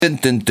Dun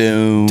dun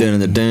dun. Down in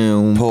the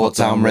down. Port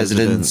Town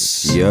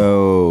residents.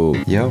 Yo.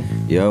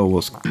 Yo.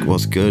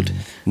 What's good?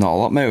 Not a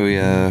lot, mate.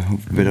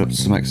 We've been up to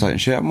some exciting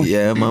shit, haven't we?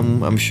 Yeah,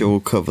 I'm sure we'll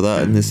cover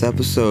that in this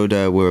episode.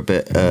 We're a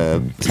bit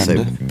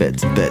Tender. bit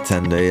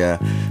tender. Yeah.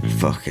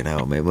 Fucking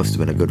hell, mate. Must have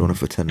been a good one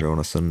for tender on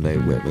a Sunday. I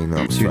mean,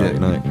 that was Friday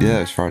night. Yeah,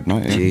 it's Friday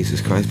night. Yeah. Jesus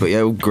Christ. But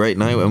yeah, great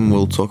night, and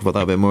we'll talk about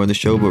that a bit more in the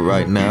show. But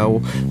right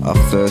now, our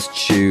first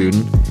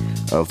tune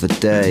of the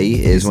day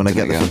is when I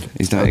get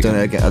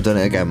I've done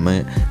it again,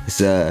 mate. It's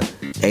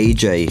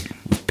AJ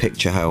with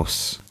Picture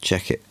House.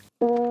 Check it.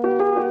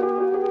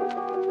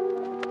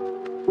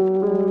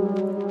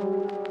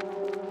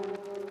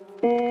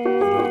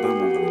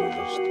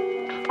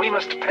 We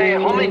must pay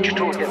homage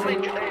to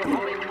him.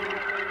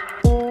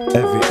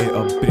 Every hit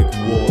a big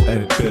war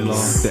Ed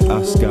Biller. They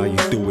ask how you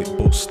do it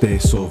but stay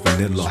so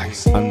vanilla.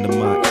 And the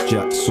mic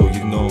jack so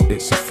you know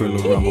it's a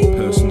thriller. I'm a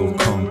personal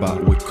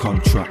combat with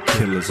contract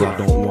killers. I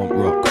don't want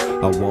rock,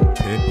 I want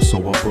paper,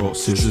 so I brought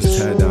scissors.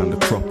 Tear down the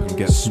crop and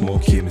get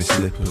smoky in my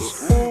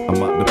slippers.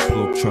 I'm at the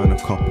plug trying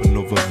to cop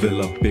another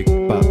villa. Big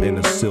bat in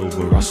a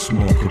silver, I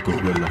smoke a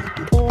gorilla.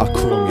 I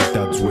chrome your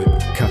dad's whip,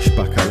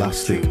 cashback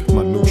elastic.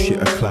 My new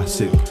shit a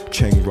classic.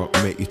 Chain rock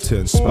make you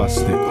turn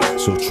spastic.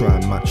 So try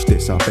and match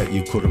this, I bet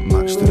you couldn't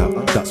match to that.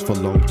 That's for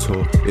long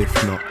tour, if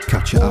not,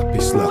 catch a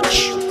happy slap.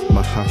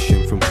 My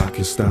hashing from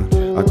Pakistan,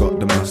 I got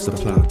the master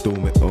plan. Do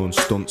my own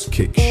stunts,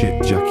 kick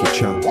shit, Jackie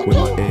Chan. With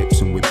my apes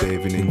and we're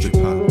bathing in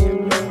Japan.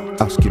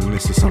 Asking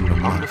Mrs. I'm the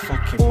man.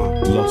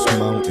 Lost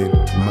Mountain,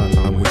 man,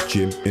 I'm with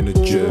Jim in a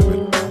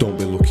German. Don't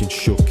be looking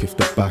shook if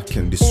the back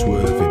end is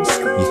swerving.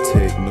 You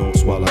take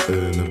notes while I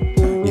earn them.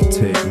 You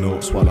take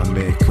notes while I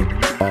make them.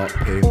 Art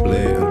paint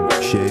blatant,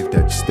 shaved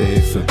edge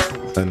Statham.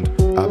 And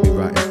I'll be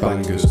writing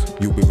bangers,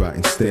 you'll be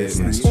writing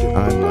statements.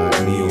 I'm like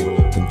Neo,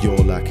 and you're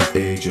like an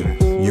agent.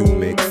 You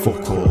make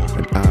fuck all,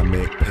 and I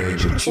make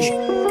payments.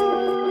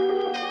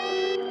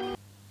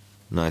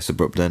 Nice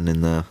abrupt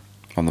ending there.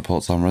 On the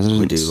Port Town residents.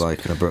 We do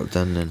like an abrupt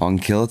ending. On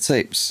Killer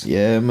Tapes.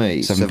 Yeah,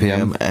 mate. 7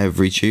 p.m.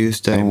 every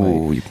Tuesday,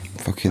 Oh, mate. you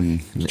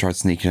fucking tried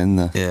sneaking in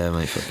there. Yeah,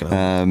 mate, fucking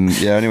hell.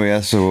 Yeah, anyway,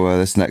 yeah, so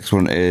this next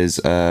one is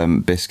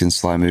Bisque and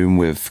Sly Moon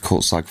with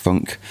Cult Slag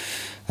Funk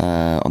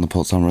on the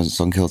Port Town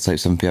residents on Killer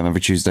Tapes, 7 p.m. every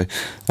Tuesday.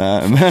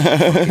 Nah,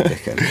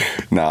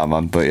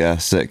 man, but yeah,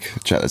 sick.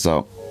 Check this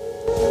out.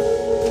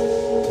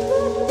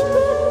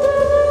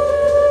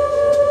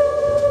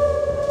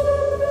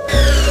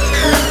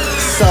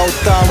 So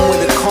done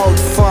with the cold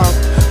funk.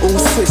 All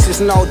switches,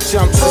 no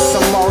jumps, and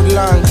some old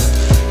lungs.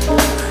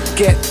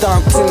 Get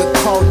dumped in the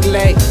cold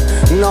lake.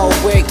 No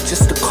wake,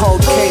 just a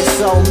cold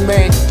case, oh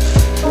man.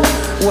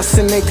 What's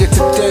a nigga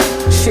to do?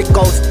 Shit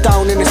goes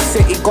down in the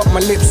city, got my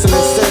lips on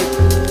the zoo.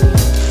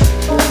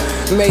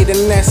 Made a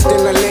nest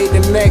and I laid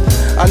an egg.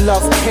 I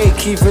love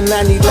cake, even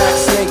Annie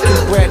likes snake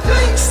and bread.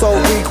 So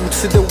regal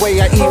to the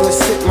way I even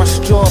sip my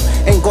straw.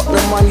 Ain't got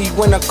the money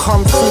when I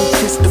come through,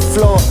 kiss the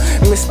floor.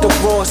 Mr.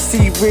 Raw,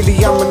 see,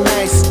 really I'm a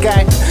nice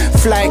guy.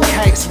 Fly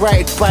kites,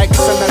 ride bikes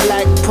and I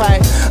like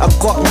pie. I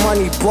got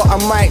money but I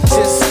might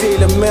just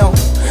steal a mill.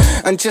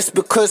 And just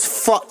because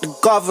fuck the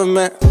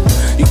government,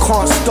 you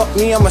can't stop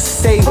me, I'ma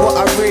say what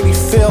I really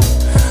feel.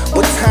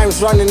 But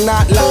time's running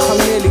out like I'm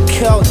nearly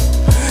killed.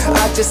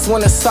 I just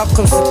wanna suck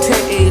on some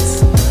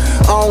titties.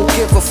 I don't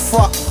give a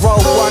fuck, roll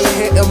one,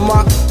 hit 'em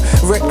up.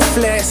 Ric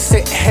Flair,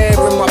 sit here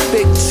in my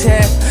big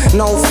chair.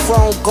 No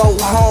throne, go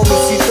home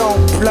if you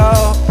don't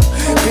blow.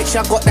 Bitch,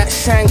 I got that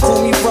shine,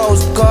 call me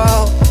Rose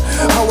Girl.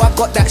 Oh, I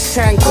got that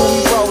shine, call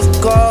me Rose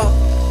Girl.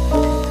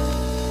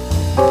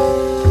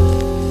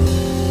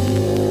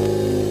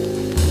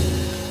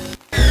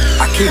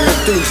 I keep a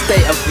doom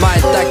state of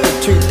mind, like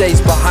 2 days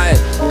behind.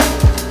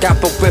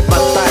 Gamble with my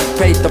time,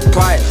 paid the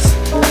price.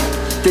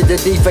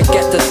 Didn't even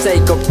get to say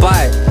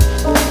goodbye.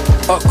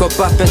 Up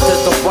into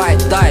the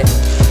white light.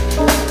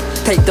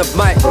 Take the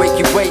mic, wake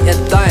you wait and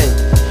dine.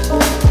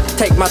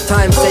 Take my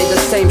time, say the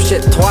same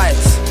shit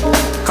twice.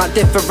 Can't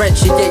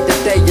differentiate the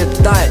day you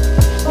die.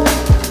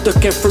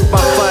 Looking through my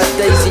third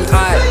daisy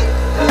eye.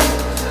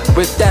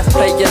 With death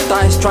playing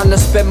dice, trying to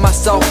spin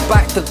myself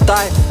back to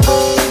die.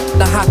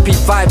 The happy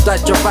vibe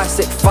like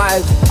Jurassic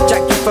 5.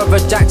 Jack you for a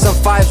Jackson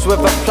 5s with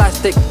a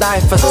plastic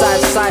knife. A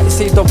side sight,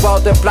 see the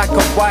world in black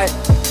and white.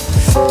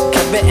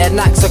 Committing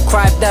acts of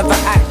crime, never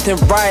acting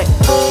right.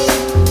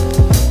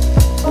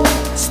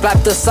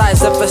 Slap the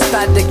size of a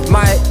static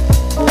mic.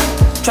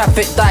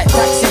 Traffic light,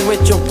 taxi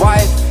with your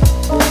wife.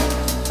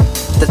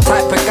 The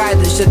type of guy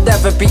that should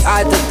never be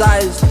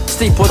idolized.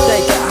 Sleep all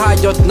day, get high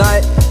all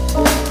night.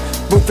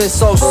 Moving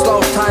so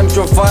slow, time's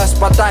reversed.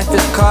 My life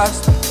is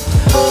cursed.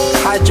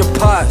 Hide your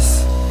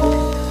purse.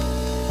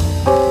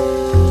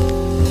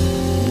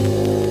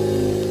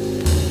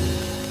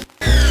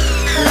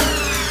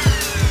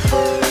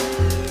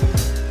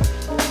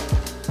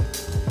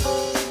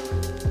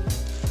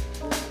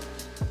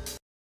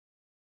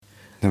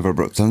 Never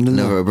abrupt ending.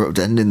 Never abrupt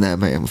ending there,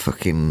 mate. I'm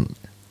fucking...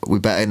 We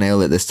better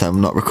nail it this time.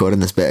 I'm not recording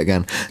this bit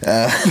again.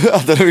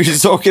 I don't know what you're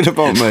talking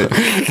about, mate.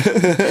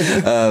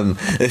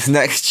 This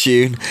next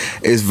tune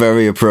is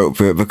very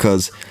appropriate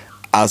because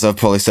as I've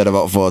probably said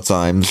about 4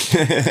 times,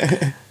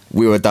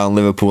 we were down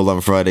Liverpool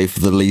on Friday for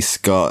the Lee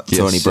Scott, Yes,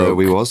 Tony sir, Broke,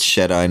 we was.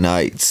 Shedeye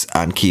Nights,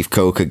 and Keith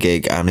Coker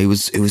gig. And who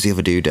was the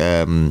other dude?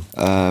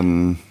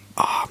 The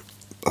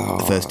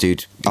first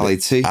dude, Ali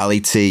T. Ali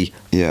T.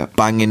 Yeah.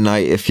 Banging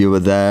night. If you were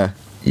there,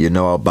 you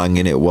know how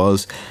banging it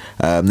was.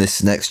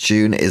 This next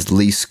tune is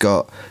Lee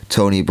Scott,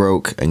 Tony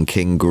Broke, and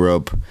King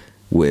Grub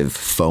with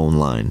Phone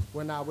Line.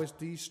 When I was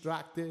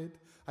distracted,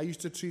 I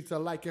used to treat her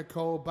like a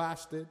cold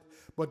bastard.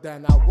 But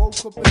then I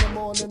woke up in the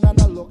morning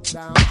and I looked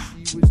down,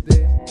 she was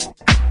there.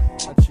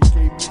 And she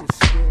gave me the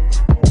stare.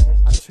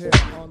 I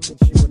turned on and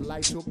she would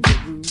light up the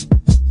room.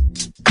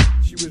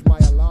 She was my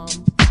alarm.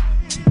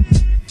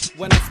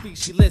 When I speak,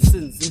 she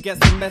listens and gets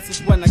the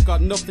message when I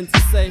got nothing to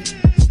say.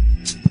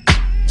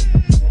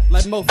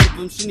 Like most of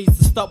them, she needs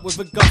to stop with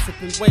her gossip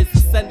and ways the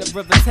center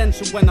of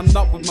attention when I'm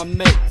not with my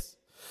mates.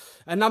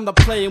 And I'm not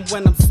playing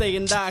when I'm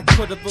saying that I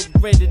could have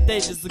upgraded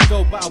ages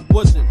ago, but I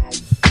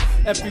wouldn't.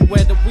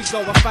 Everywhere that we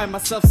go, I find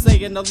myself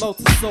saying hello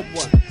to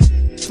someone.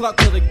 Clock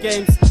to the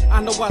games, I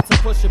know how to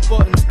push your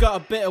buttons. Got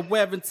a bit of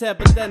wear and tear,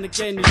 but then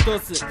again, who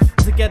doesn't?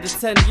 Together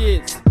 10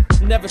 years,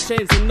 never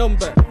changed the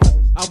number.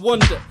 I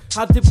wonder,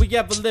 how did we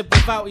ever live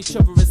without each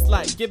other? It's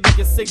like, give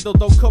me a signal,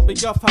 don't cut me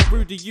off. How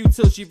rude are you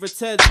till she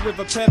returns with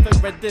a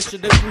perfect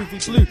rendition of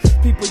Groovy Blue?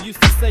 People used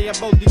to say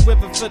I'm only with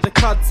her for the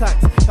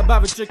contacts. I'm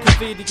marriage and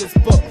convenience,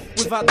 but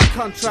without the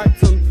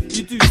contract,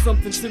 you do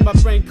something to my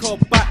brain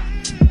called back.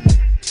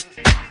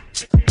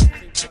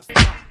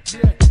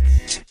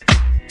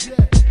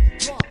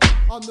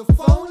 On the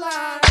phone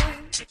line,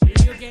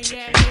 you can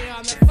get me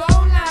on the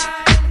phone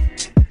line.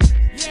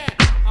 Yeah,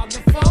 on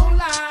the phone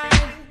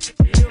line,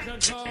 you can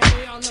call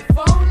me on the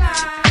phone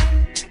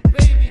line.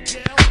 Baby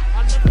girl,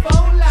 on the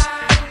phone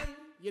line,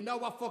 you know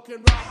I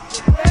fucking rock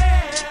the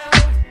world.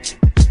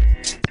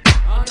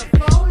 On the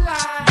phone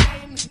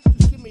line, just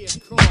give me a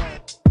call,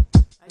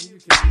 and you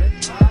can lick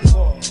my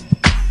balls.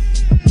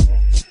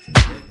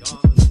 Lick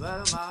on the sweat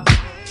of my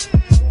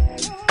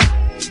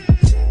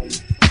balls.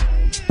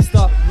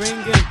 Stop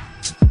ringing.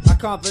 I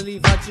can't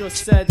believe I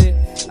just said it.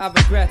 I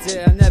regret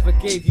it, I never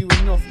gave you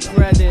enough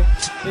credit.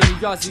 Then you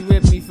got you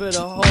with me for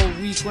the whole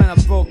week when I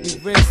broke my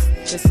wrist.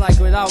 It's like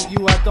without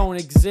you I don't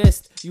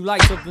exist. You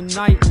light up the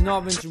night in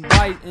orange and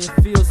white, and it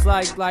feels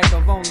like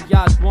I've only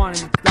had one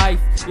in life.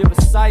 You're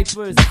a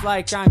cipher, it's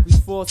like angry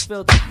force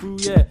filtered through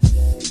ya.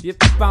 You've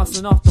been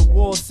bouncing off the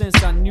wall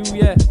since I knew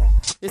ya.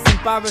 It's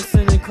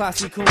embarrassing in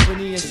classy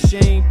company and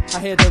shame. I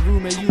hear the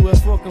rumor you were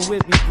fucking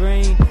with me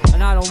brain,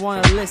 and I don't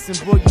wanna listen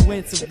but you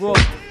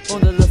interrupt.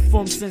 Under the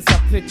thumb since I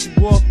picked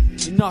you up,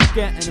 you're not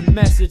getting a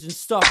message and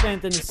stop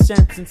ending the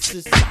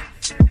sentences.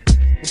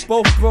 We're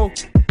both broke,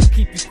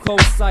 keep you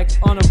close like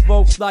on a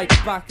rope like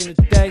back in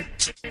the day.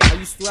 I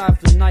used to have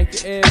the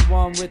Nike Air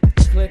one with the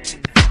click.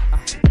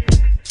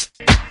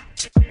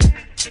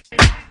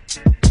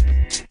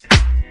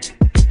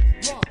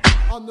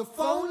 On the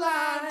phone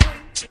line,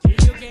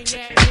 you can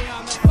get me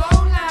on the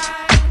phone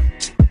line.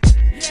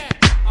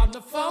 Yeah, on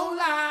the phone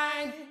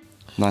line.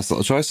 Nice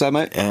little choice there,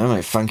 mate. Yeah,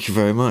 mate, thank you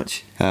very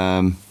much.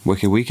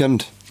 Wicked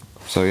weekend.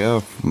 So,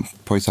 yeah,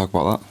 probably talk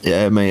about that.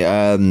 Yeah,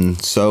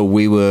 mate. So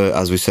we were,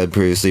 as we said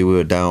previously, we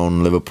were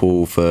down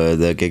Liverpool for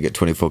the gig at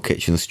 24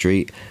 Kitchen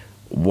Street.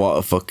 What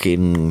a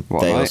fucking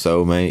day or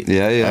so, mate.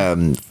 Yeah,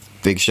 yeah.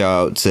 Big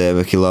shout out to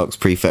Mickey Locks,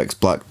 Prefects,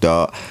 Black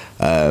Dot,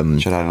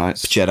 Jedi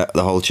Knights.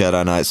 the whole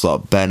Jedi Knights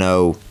lot,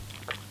 Benno,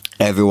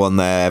 everyone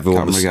there,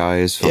 everyone Camera was,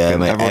 guys, yeah,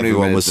 mate,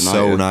 everyone was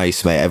so night,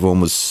 nice, mate.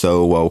 Everyone was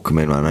so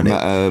welcoming, man.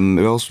 And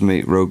who else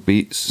meet? Rogue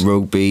Beats,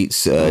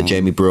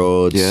 Jamie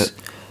Broads,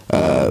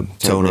 yeah,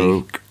 Tony,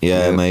 Rogue.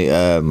 mate.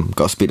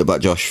 Got to speak to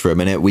Black Josh for a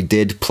minute. We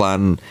did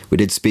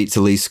speak to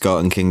Lee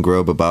Scott and King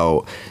Grub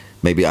about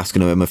maybe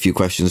asking him a few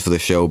questions for the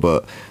show,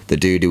 but the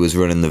dude who was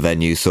running the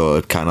venue sort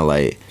of kind of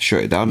like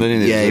shut it down,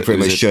 didn't he? Yeah, he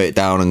pretty much shut it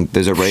down, and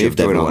there's a rave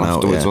going on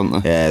afterwards,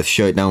 wasn't there? Yeah,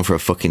 shut it down for a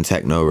fucking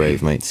techno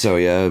rave, mate. So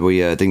yeah, we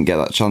didn't get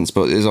that chance,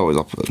 but there's always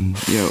other the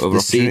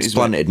opportunities. seeds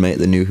planted, mate.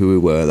 They knew who we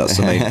were. That's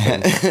the main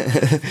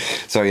thing.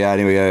 So yeah,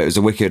 anyway, it was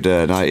a wicked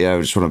night. Yeah,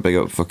 I just want to big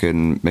up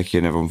fucking Mickey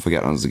and everyone for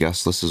getting on the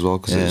guest list as well,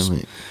 because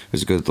it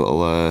was a good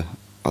little.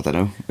 I don't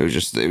know. It was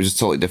just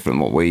totally different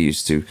than what we're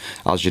used to.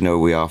 As you know,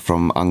 we are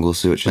from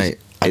Anglesey, which is.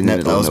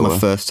 That was my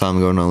first time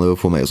going on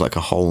Liverpool, mate. It was like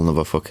a whole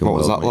other fucking world.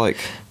 What was that like?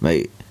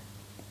 Mate,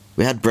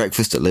 we had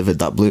breakfast delivered.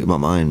 That blew my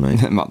mind,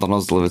 mate.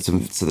 McDonald's delivered to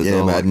the door.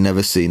 Yeah, mate, I'd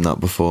never seen that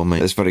before,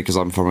 mate. It's funny because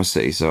I'm from a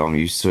city, so I'm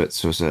used to it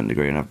to a certain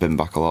degree, and I've been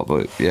back a lot,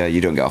 but yeah,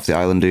 you don't get off the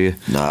island, do you?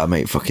 Nah,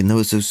 mate, fucking there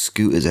was those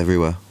scooters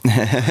everywhere.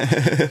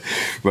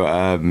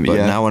 But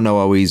now I know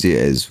how easy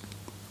it is.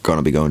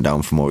 Gonna be going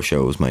down for more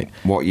shows, mate.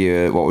 What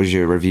was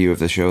your review of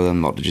the show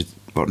then? What did you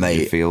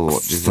feel?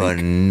 What did you think?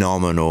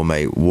 Phenomenal,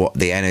 mate. What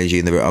the energy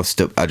in the room.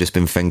 I've just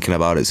been thinking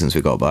about it since we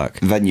got back.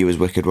 Venue was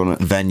wicked,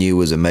 wasn't it? Venue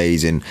was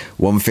amazing.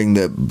 One thing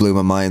that blew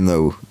my mind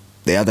though,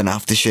 they had an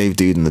aftershave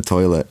dude in the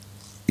toilet.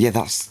 Yeah,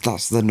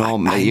 that's the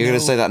norm. You're going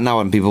to say that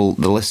now, and the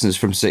listeners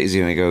from cities are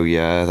going to go,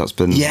 yeah, that's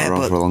been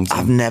around for a long time.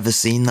 I've never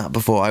seen that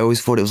before. I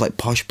always thought it was like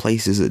posh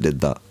places that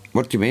did that.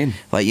 What do you mean?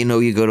 Like,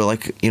 you go to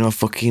like,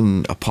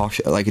 fucking a posh,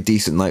 like a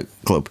decent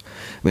nightclub.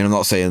 I mean, I'm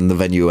not saying the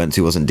venue we went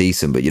to wasn't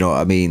decent, but you know what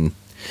I mean?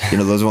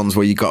 Those ones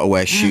where you got to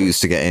wear shoes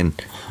to get in.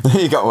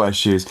 You got to wear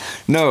shoes.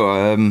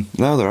 No,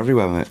 they're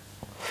everywhere, mate.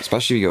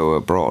 Especially if you go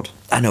abroad.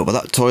 I know, but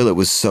that toilet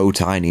was so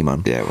tiny,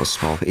 man. Yeah, it was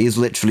small. He's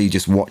literally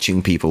just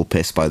watching people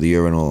piss by the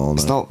urinal all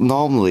night. It's not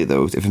normally,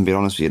 though, if I'm being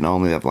honest with you,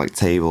 normally they have like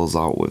tables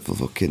out with the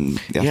fucking...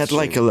 He had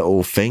like a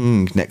little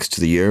thing next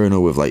to the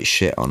urinal with like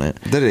shit on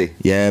it. Did he?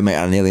 Yeah, mate,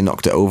 I nearly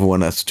knocked it over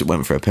when I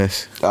went for a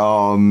piss.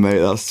 Oh, mate,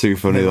 that's too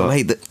funny.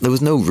 Mate, there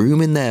was no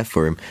room in there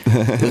for him.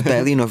 There was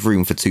barely enough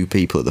room for 2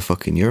 people at the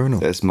fucking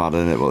urinal. It's mad,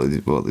 isn't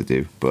it, what they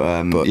do?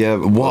 But yeah,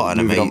 what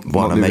an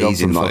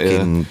amazing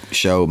fucking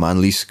show,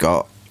 man. Lee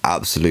Scott.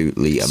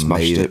 Absolutely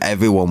amazing.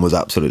 Everyone was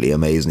absolutely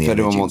amazing. If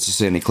anyone wants to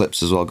see any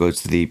clips as well, go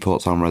to the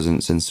Portown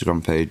Residents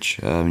Instagram page.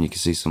 You can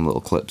see some little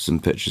clips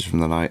and pictures from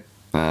the night.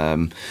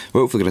 We're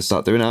hopefully going to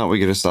start doing that. We're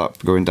going to start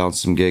going down to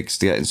some gigs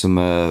to getting some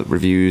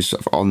reviews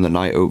on the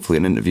night, hopefully,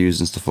 and interviews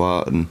and stuff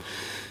like that,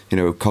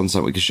 and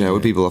content we can share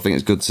with people. I think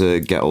it's good to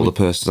get all the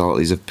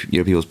personalities of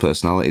people's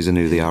personalities and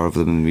who they are of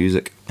them in the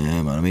music.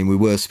 Yeah, man. I mean, we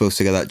were supposed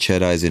to get that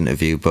Ched Eyes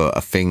interview, but I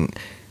think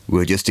we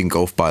were just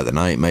engulfed by the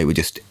night, mate. We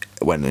just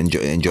went and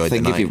enjoyed the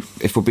night.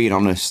 If we're being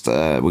honest,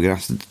 we're gonna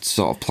have to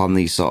sort of plan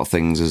these sort of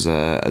things as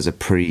a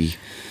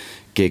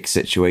pre-gig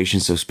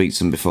situation. So speak to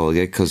them before the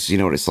gig, because you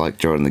know what it's like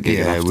during the gig.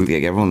 Yeah, after the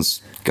gig,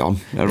 everyone's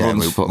gone.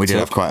 We did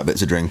have quite a bit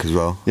to drink as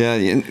well. Yeah.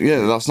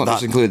 That's not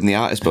just including the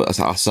artists, but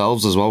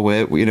ourselves as well.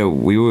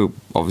 We were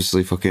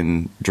obviously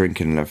fucking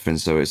drinking and everything.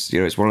 So it's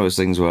it's one of those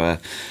things where,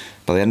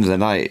 by the end of the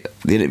night,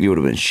 the interview would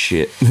have been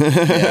shit.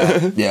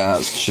 yeah,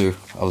 that's true.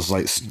 I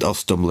was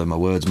stumbling my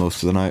words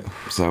most of the night.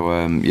 So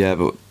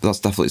but that's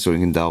definitely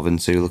something you can delve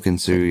into, look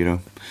into.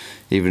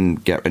 Even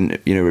get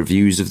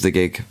reviews of the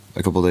gig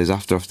a couple of days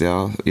after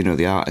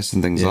the artists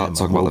and things like that.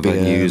 Talk about the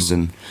venues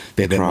and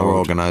be a bit more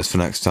organised for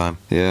next time.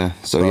 Yeah.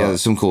 So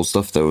there's some cool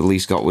stuff though. Lee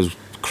Scott was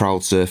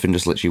crowd surfing,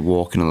 just literally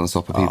walking on the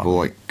top of people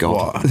like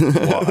God.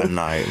 What a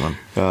night,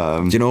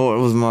 man. Do you know what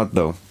was mad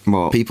though?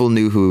 What? People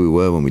knew who we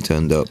were when we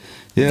turned up.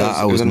 Yeah,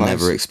 I was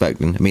never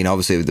expecting. I mean,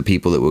 obviously the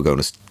people that were going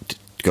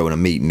to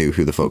meet knew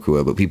who the fuck we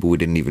were, but people we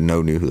didn't even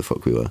know knew who the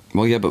fuck we were.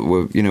 Well, yeah, but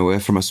we're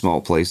from a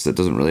small place that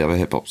doesn't really have a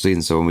hip hop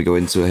scene, so when we go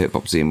into a hip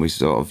hop scene, we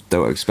sort of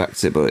don't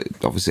expect it, but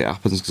obviously it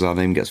happens because our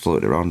name gets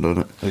floated around,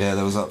 doesn't it? Yeah,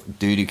 there was that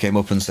dude who came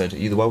up and said, "Are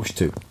you the Welsh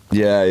too?"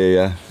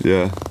 Yeah.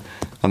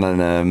 And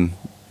then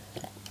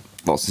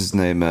what's his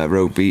name?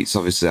 Road Beats.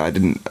 Obviously, I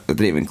didn't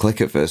even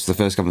click at first. The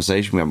first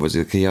conversation we had was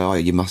like, "Yeah,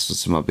 you mastered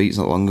some of my beats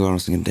not long ago." And I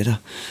was thinking, "Did I?"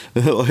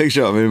 You know what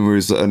I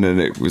mean? And then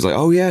it was like,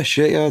 "Oh yeah,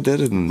 shit, yeah, I did."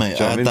 And mate,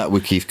 I had that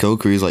with Keith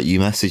Coker. He's like, "You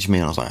messaged me,"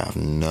 and I was like, "I have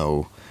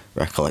no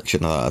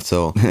recollection of that at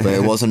all." But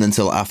it wasn't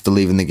until after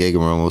leaving the gig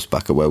and we're almost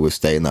back at where we're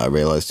staying that I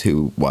realised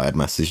why I'd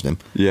messaged him.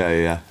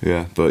 Yeah.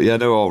 But yeah,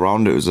 no, all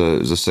round it was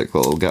a sick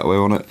little getaway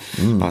on it.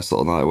 Nice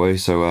little night away.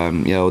 So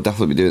we'll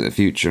definitely be doing it in the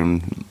future,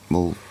 and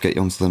we'll get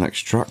you on to the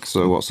next track.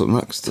 So what's up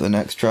next? The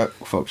next track,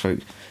 fuck's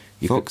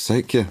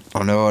sake, yeah.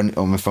 I know,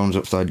 on my phone's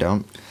upside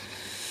down.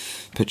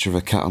 Picture of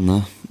a cat on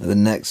there. The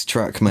next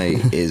track,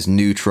 mate, is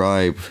New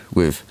Tribe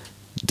with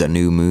Da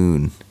New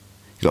Moon.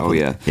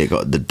 You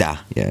got the Da.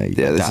 Yeah,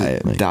 this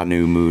is Da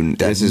New Moon.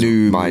 This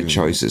is my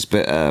choice. It's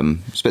a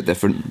bit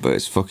different, but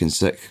it's fucking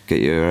sick. Get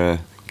your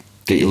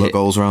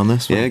goals around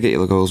this. Yeah, get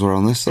your goals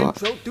around this.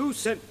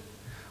 Introducing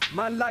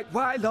man like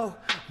Wilo,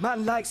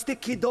 man like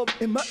Sticky Dub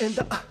in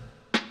the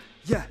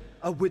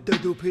with the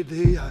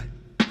doopy.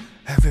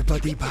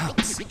 Everybody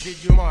bounce.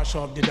 Did you mash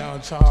up the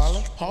dance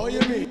hall? How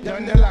you mean?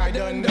 Done the lie,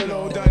 done the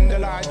low, done the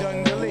lie,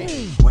 done the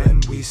lead. When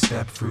we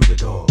step through the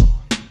door,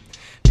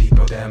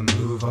 people then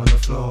move on the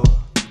floor.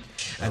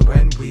 And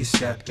when we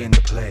step in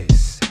the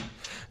place,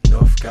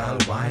 enough gal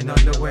wine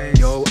on the way.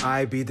 Yo,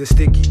 I be the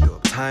Sticky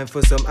Dub. Time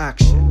for some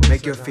action.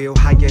 Make you feel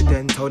higher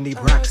than Tony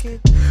Braxton.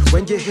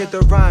 When you hit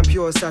the rhyme,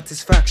 pure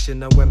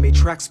satisfaction. And when me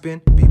track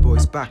spin,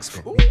 B-boys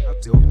backspin.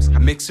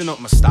 I'm mixing up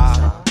my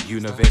style.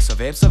 Universe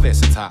of apes, of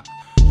versatile.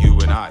 You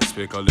and I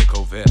speak a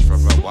little verse for a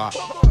while.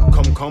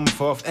 Come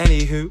forth,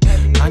 anywho.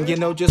 And you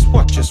know just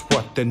what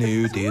the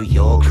new do.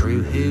 Your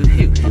crew,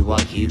 who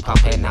are you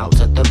popping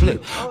out of the blue?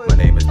 My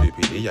name is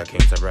DPD, I came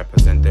to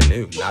represent the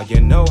new. Now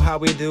you know how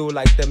we do,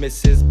 like the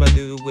Mrs.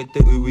 Badu with the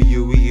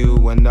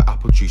ooey and the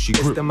apple juicy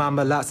group. It's the man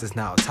molasses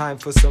now, time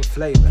for some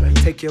flavor.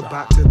 Take you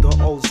back to the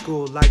old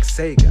school like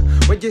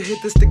Sega. When you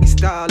hit the sticky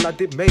style, I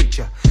did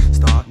major.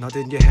 Start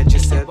nodding your head, you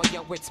said, well,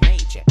 yo, it's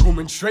major.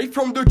 Coming straight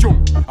from the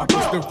jungle, I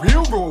push the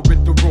real road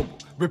with the rumble.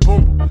 With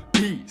bumble,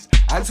 peas,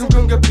 and some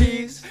gunga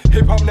peas.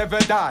 Hip-hop never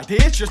died,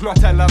 it's just not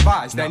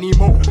televised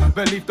anymore.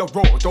 Believe the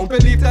raw, don't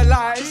believe the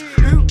lies.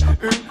 Ooh,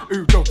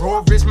 the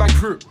raw is my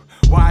crew.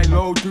 Why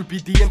low,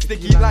 doopy D and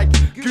sticky like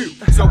goo?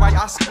 So I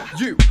ask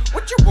you,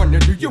 what you wanna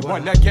do? You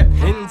wanna get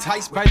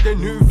enticed by the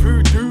new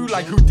voodoo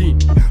like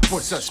Houdini?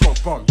 What's a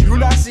smoke bomb? You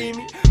not see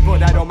me,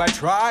 but I don't mind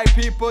try.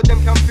 People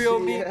them can feel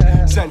me.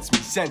 Sense me,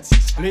 sensey,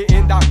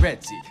 splitting that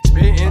red sea,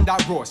 spitting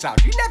that raw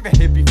sound you never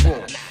heard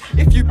before.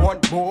 If you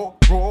want more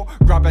raw,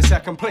 grab a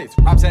second place.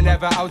 Raps are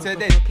never out of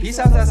date. Peace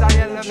out as I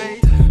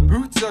elevate.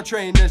 Boots or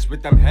trainers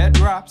with them head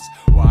wraps.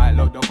 While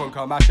load the funk,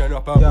 I'm mashing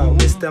up a Yo,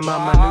 Mr.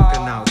 Mama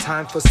Nuka now,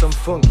 time for some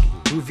funky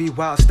groovy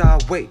wild style.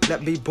 Wait,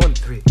 let me bun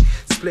 3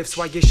 spliffs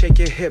while you shake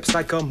your hips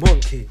like a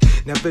monkey.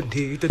 Never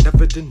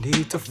the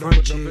need to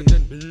front you.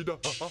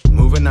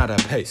 Moving at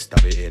a pace,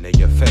 stab it in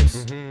your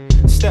face.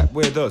 Step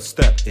with us,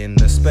 step in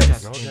the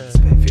space.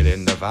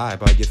 Feeling the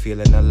vibe, are you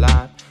feeling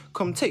alive?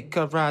 Come take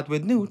a ride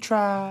with New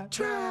Tribe.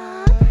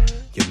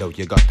 You know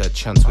you got the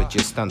chance with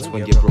your stance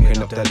when you're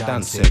broken up the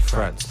dancing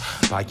friends.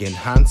 By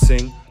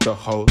enhancing the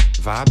whole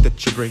vibe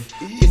that you bring.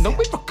 You know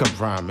we rock a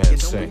rhyme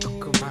and sing.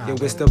 Yo,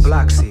 it's the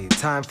Black Sea,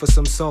 time for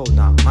some soul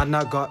now. Man,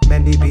 I got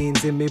many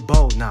beans in me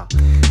bowl now.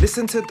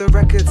 Listen to the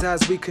records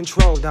as we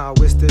control now.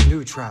 It's the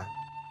New Tribe,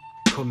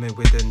 coming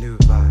with a new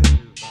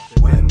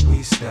vibe. When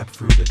we step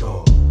through the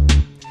door,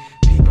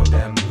 people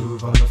then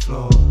move on the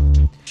floor.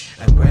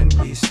 And when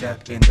we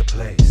step in the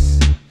place,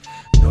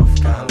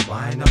 enough gal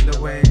wine on the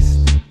waist.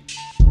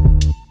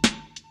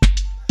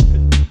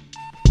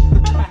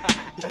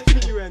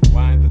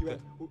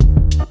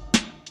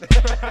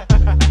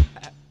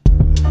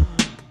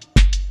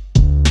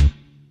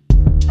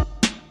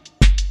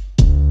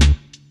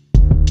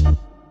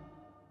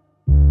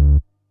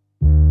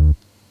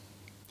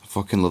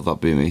 Fucking love that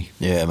Boomy.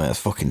 Yeah, mate, it's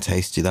fucking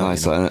tasty, that.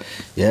 Nice, you know? isn't it?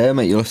 Yeah,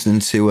 mate, you're listening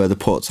to the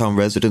Port Town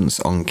Residents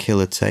on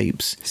Killer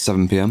Tapes.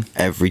 7 p.m.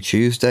 Every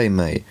Tuesday,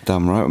 mate.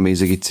 Damn right, with me,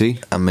 Ziggy T.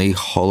 And me,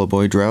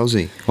 Hollowboy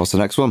Drowsy. What's the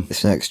next one?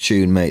 This next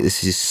tune, mate,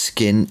 this is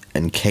Skin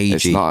and Cagey.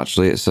 It's not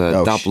actually, it's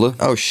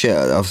Dabbler. Shit,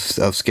 I've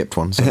skipped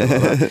one. So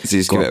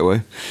just give it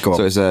away. Go on.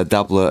 So it's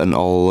Dabbler and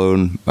All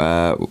Alone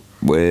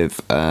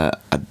with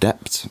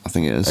Adept, I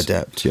think it is.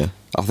 Adept, yeah.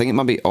 I think it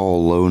might be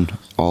All Alone.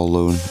 All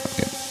Alone.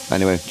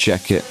 Anyway,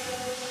 check it.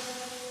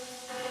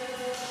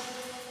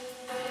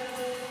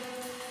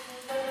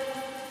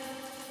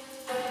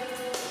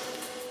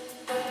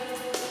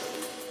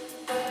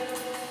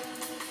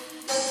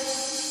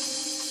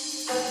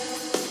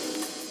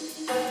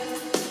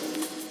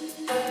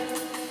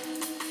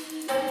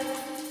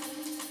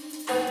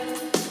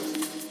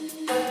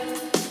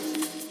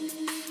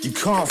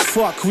 Can't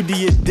fuck with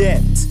the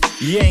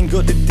adept. You ain't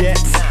got the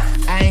depth.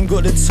 I ain't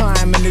got the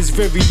time and there's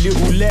very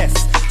little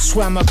left.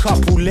 Swam a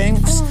couple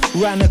lengths,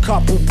 ran a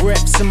couple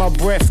breaths, and my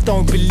breath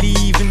don't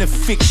believe in the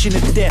fiction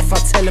of death. I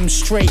tell them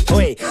straight,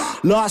 oi,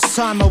 last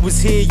time I was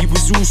here you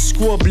was all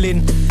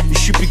squabbling. You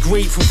should be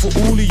grateful for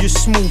all of your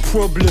small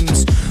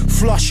problems.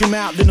 Flush them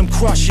out, then I'm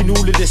crushing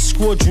all of their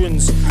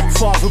squadrons.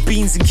 Father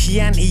Beans and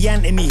Chianti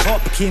Anthony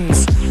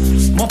Hopkins.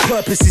 My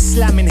purpose is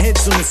slamming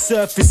heads on the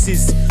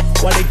surfaces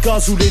while they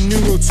guzzle their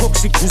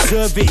neurotoxic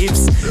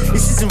preservatives.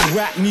 This isn't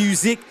rap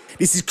music,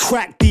 this is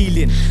crack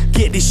dealing.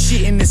 Get this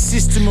shit in the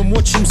system and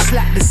watch them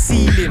slap the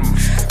ceiling.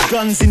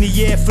 Guns in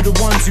the air for the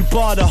ones who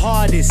bar the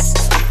hardest.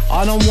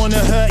 I don't wanna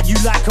hurt you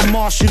like a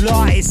martial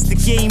artist. The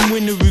game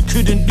winner who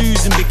couldn't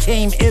lose and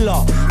became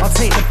iller. I'll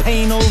take the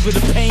pain over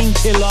the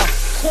painkiller.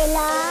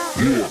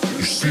 Yeah,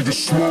 you see the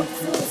smoke?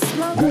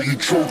 Got you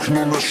choking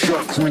on that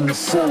chakra in your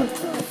throat.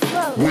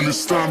 Will it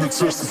stand the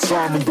test of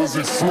time and does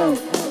it float?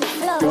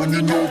 Don't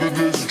you know that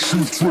there's a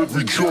truth to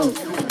every joke?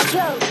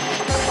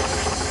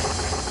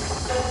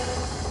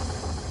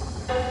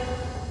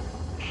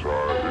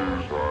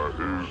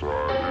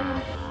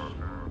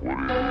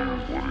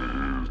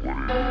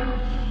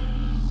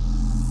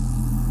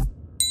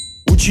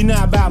 What you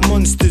know about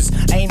monsters?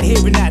 I ain't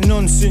hearing that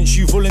nonsense.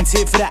 You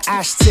volunteered for that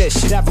ash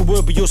test. Should have a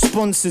word with your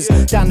sponsors.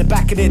 Down the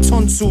back of their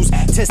tonsils.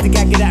 Test the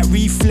gag of that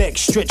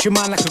reflex. Stretch your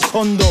mind like a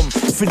condom.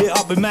 Fill it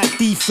up with mad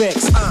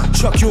defects.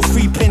 Chuck your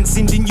 3 pence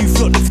in, then you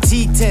flop the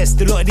fatigue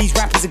test. A lot of these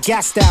rappers are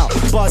gassed out.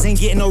 Bars ain't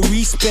getting no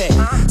respect.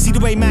 See the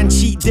way man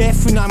cheat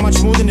death with not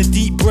much more than a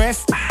deep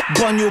breath.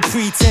 Bun your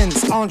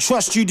pretense. I don't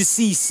trust you to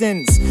see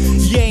sense.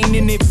 You ain't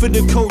in it for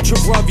the culture,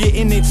 bruv. You're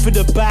in it for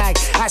the bag.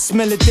 I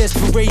smell of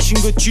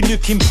desperation, got you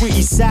looking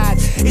pretty sad.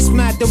 It's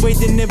mad the way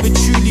they never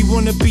truly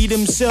wanna be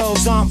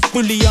themselves. I don't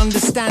fully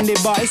understand it,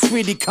 but it's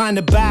really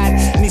kinda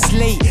bad. And it's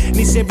late, and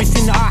it's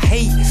everything that I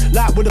hate.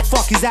 Like what the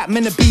fuck is that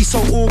meant to be so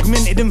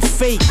augmented and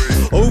fake?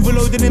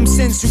 Overloading them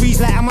sensories,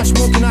 like how much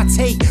more can I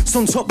take? So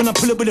on top when I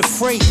pull up with a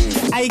freight.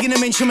 How you gonna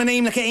mention my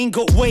name like I ain't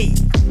got weight?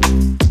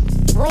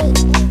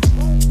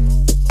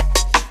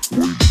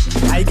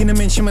 How you gonna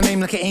mention my name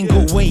like I ain't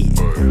got weight?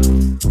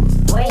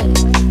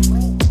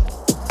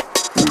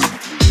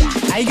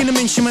 How you gonna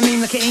mention my name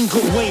like I ain't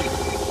got weight?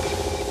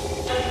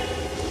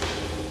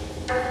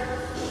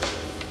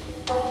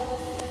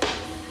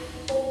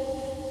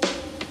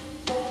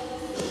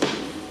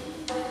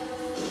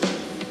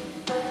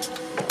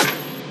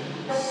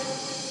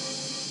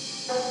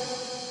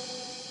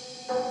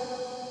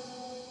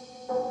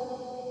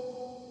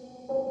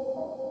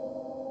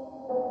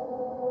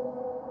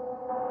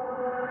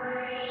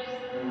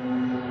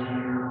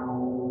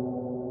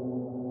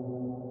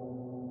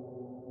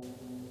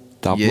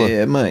 Dabbler.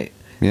 Yeah, mate.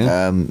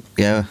 Yeah.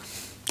 Yeah.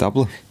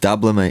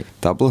 Dabbler, mate.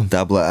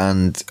 Dabbler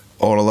and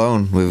All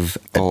Alone with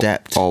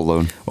Adept. All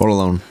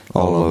Alone,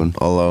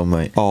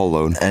 mate. All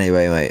Alone.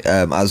 Anyway, mate,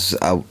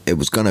 it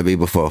was going to be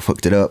before I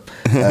fucked it up.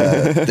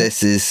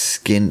 This is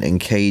Skin and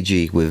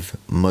Cagey with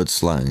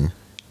Mudslang.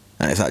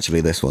 And it's actually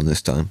this one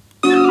this time.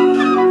 Fucking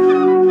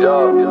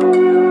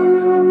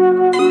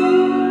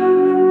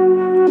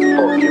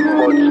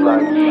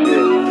Mudslang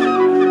shit.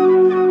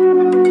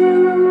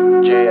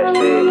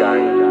 JSA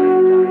gang.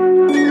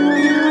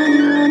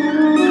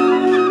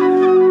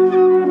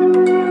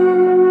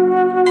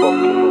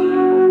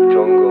 Fucking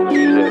jungle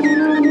shit.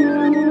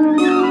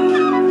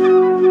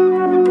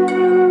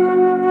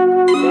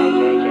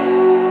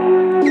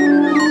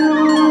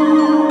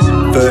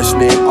 First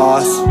name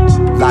Arse,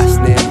 last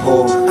name Ho.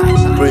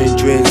 Brain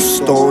drain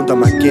stoned and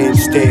my game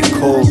stay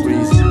cold.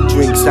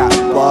 Drinks at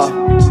bar,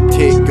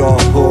 take your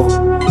hoe.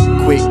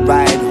 Quick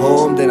ride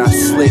home, then I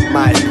slick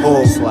my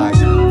pole. I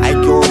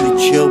can only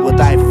chill with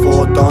I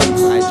 4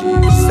 dons.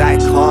 Cause I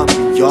can't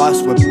be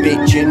yours, we're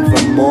bitching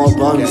for more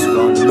runs.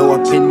 No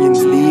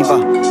opinions neither,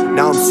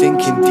 now I'm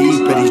sinking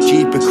deeper. These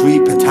Jeeper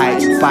Creeper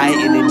types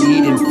fighting and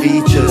needing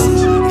features.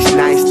 It's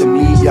nice to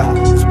meet ya,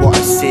 is what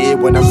I say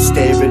when I'm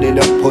staring in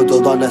a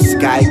puddle on a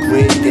sky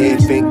great day.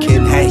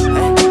 Thinking, hey,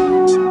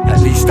 at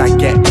least I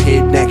get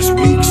paid next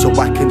week, so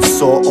I can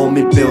sort all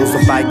my bills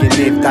if I can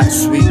live that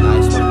sweet.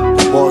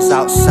 The war's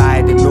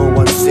outside and no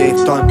one's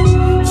safe done,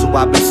 so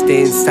I been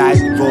stay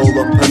inside, roll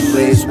up and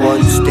blaze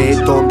one. Stay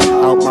dumb,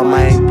 out my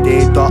mind,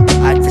 day dot.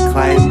 I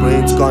decline,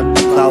 brains gone,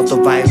 clouds of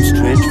rhymes,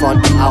 strange fun,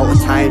 out of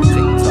time.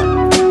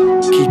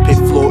 Keep it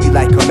floaty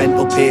like a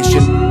mental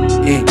patient.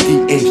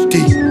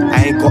 ADHD,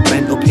 I ain't got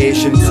mental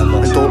patience.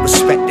 I don't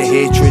respect the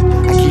hatred,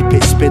 I keep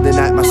it spinning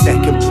like my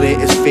second plate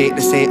is fate.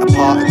 This ain't a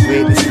part of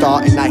greatness,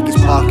 starting like it's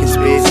parking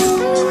spaces.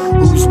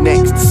 Who's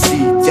next to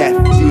see death?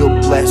 Feel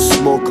blessed,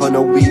 smoke on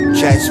a weak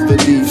chest,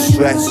 relieve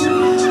stress.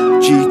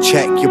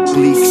 G-check your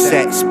bleak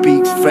set,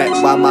 speak threat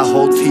while my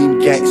whole team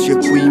gets your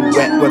queen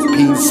wet with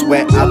peen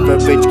sweat.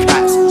 Average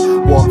cats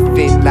walk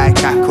thin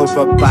like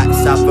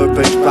acrobats.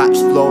 Average raps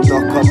flow,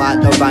 knock 'em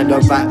out the van, a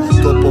rat.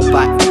 Double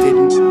back,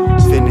 didn't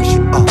finish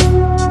it up.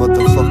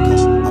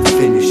 Motherfucker, I'll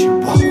finish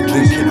you up.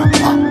 Drinking a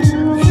pop.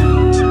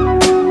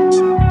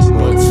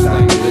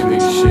 Mudslang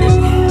lyric shit.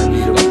 I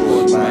need a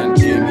broad man,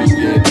 give me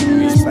it.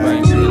 East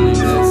Bank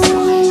illness.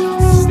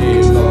 Stay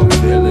low,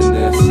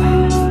 villainous.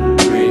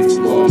 Brains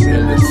blow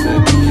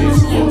militant. Kids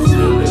close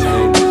till the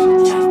end.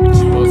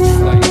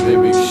 Mudslang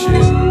lyric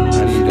shit.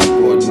 I need a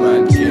broad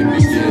man, give me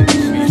it.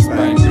 East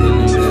Bank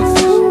illness.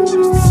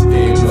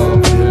 Stay low,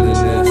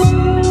 villainous.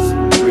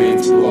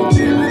 Brains blow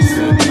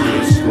militant.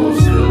 Kids close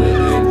till the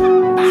end.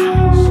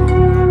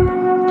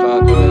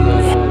 Can't do it now.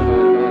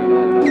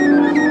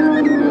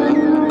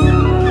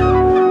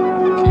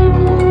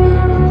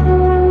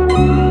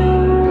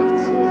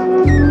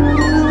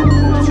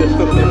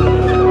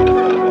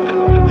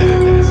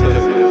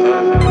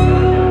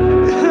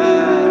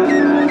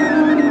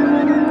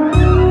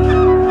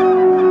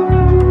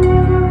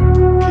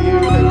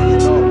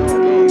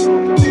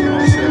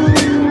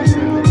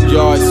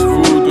 Yo, it's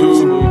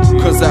voodoo,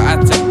 cause I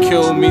had to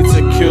kill me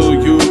to kill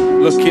you.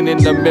 Looking in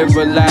the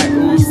mirror like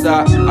who's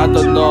that? I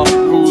don't know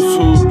who's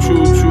who,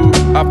 true.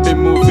 I've been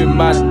moving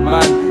man,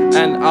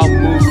 and I'll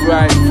move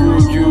right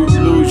through you.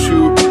 Lose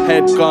you,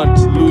 head gone,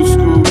 lose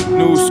school,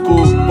 new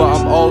school. But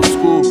I'm old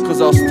school,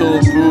 cause I'll still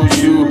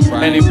bruise you.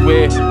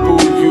 Anyway, boo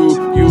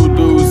you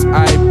lose.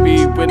 I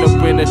be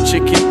winner,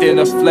 chicken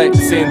dinner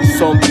flexing.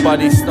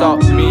 Somebody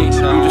stop me, you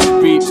just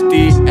reached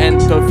the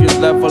end of your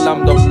level.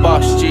 I'm the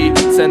boss G,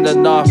 send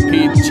an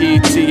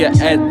RPG to your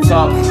head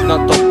top.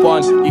 Not the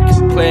one you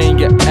can play in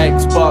your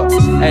Xbox.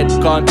 Head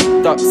gone,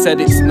 Doc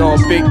said it's no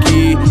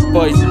biggie,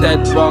 but it's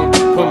dead wrong.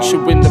 Punch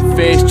you in the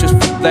face just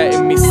for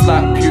letting me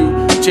slap you.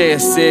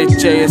 JSA,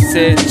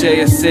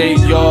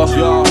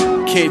 yo.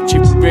 Cage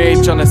your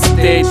rage on a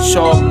stage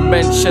show.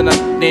 Mention a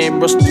name,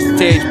 rush the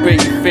stage,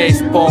 break your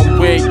face, bomb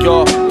wait,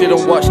 yo.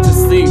 Didn't watch the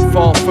sleep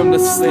fall from the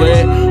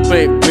slate, but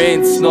it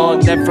rained snow,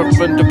 never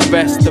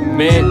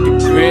underestimate the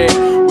great.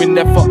 We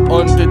never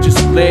under,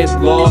 just laid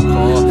low,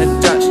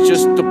 and that's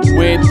just the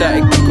way that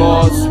it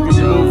goes.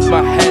 Remove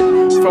my head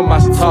from my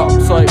top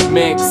so it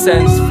makes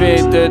sense,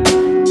 faded.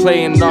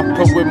 Playing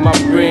opera with my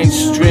brain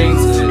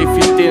strings. If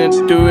you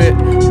didn't do it,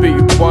 but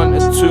you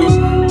wanted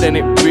to, then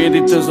it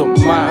really doesn't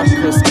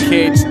matter, cause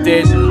Cage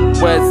did.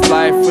 Where's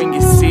life when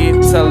you see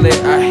it? Tell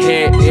it I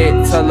hate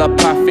it.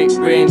 Telepathic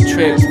brain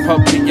trips,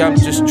 probably I'm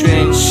just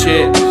strange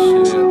shit.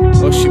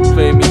 Or she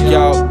play me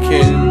out,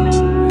 kid.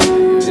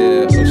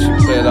 Yeah, or she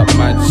play that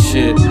mad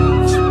shit.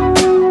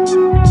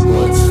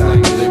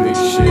 Mudslang lyric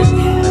shit.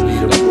 I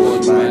need a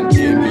broad man,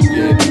 give me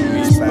it.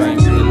 East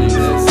Bank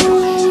illness.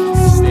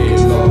 Stay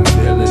low,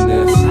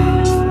 villainous.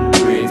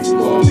 Brains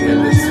blow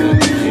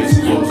militant. Kids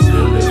close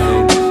till the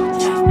end.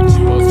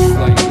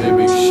 Mudslang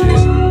lyric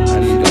shit. I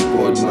need a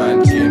broad man,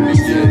 give me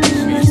it.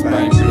 East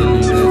Bank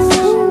illness.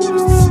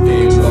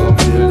 Stay low,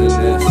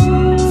 villainous.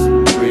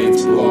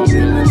 Brains blow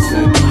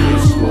militant.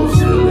 Kids close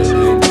till the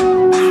end.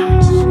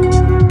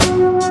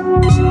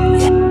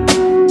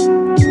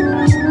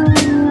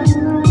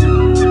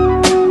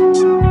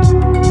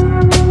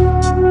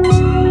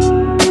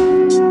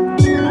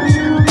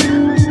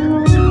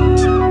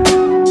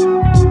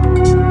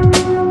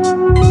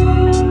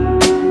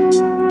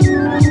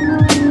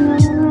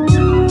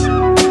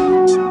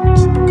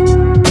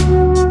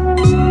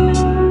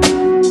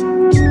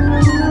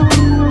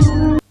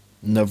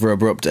 Another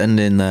abrupt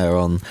ending there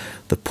on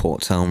the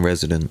Port Town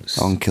Residence.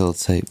 On Kill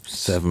Tapes.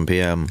 7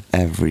 p.m.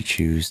 every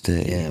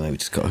Tuesday. Yeah,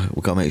 mate,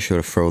 we got to make sure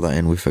to throw that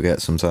in. We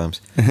forget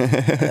sometimes.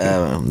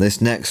 This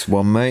next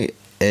one, mate,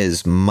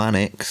 is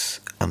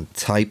Mannix and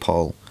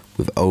Typol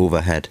with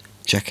Overhead.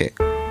 Check it.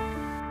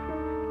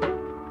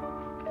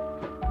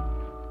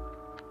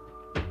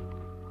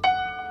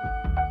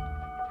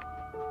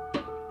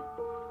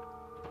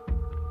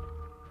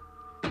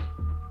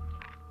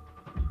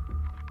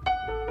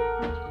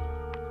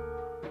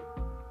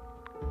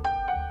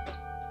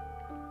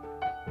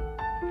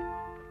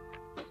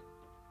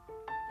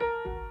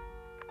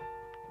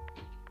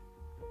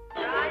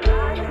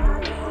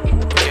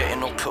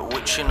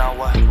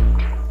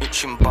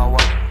 Itching bower,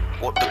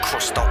 what the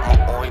crust out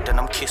my eye, then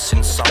I'm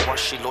kissing sour.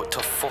 She like to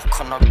fuck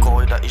on a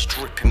guy that is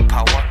dripping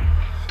power.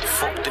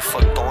 Fucked if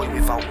I die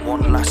without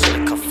one last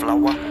lick of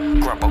flour.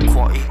 Grab a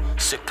quatty,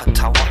 sip a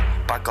tower,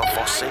 bag of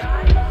Vossi.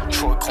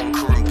 Try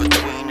conquering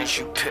between as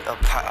you pitter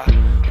patter.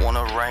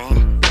 Wanna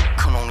rain,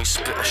 can only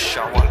spit a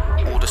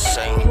shower. All the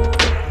same,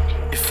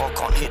 if I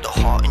can't hit the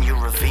heart in your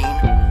ravine,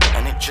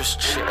 and it just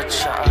chitter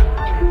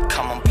chatter.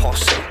 Come on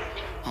posse,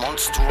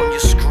 monster on your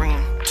screen,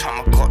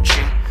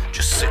 Tamagotchi.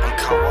 Just sit and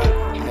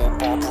cower, more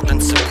Barbara than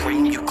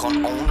Supreme. You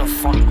can't own a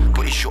font,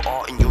 but it's your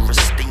art and your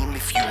esteem.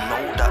 If you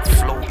know that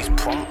flow is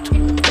prompt,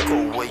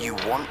 go where you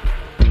want.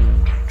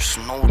 Just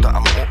know that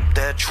I'm up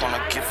there trying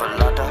to give a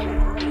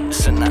ladder.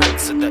 It's an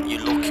answer that you're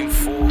looking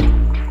for.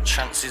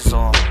 Chances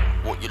are,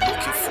 what you're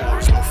looking for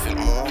is nothing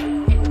more.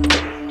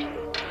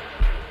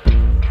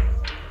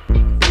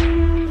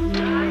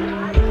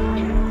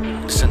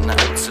 It's an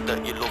answer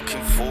that you're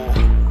looking for.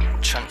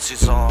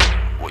 Chances are,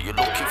 what you're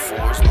looking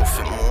for is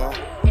nothing more.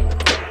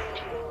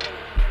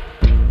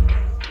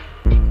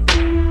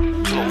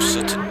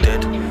 Closer to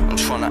dead, I'm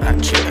trying to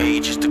act your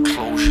age is the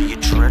closure you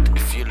dread.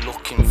 If you're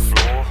looking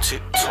floor,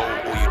 tiptoe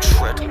or you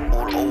tread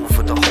all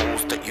over the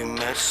holes that you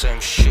made. Same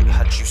shit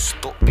had you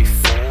stopped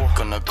before.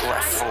 Gonna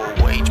graph for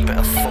a wage,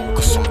 better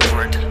focus on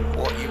bread.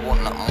 What you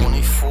want that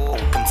money for?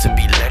 Open to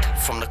be led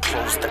from the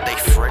clothes that they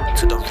thread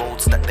to the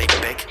roads that they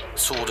beg.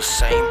 It's all the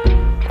same,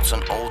 what's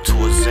an O to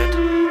a Z?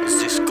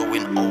 Is this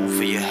going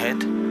over your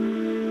head?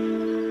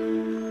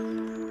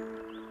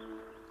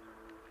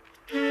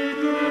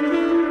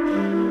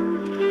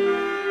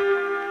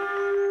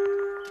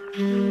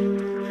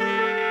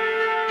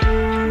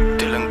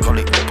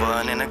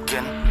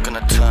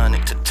 Turn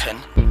it to 10.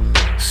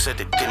 Said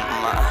it didn't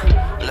matter.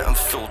 Let them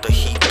feel the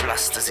heat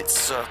blast as it's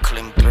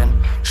circling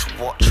Ben. Just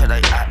watch how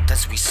they act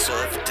as we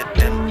serve it to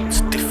them.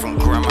 It's different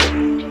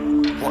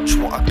grammar. Watch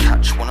what I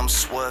catch when I'm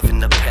swerving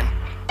the pen.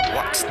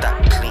 Wax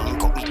that clean,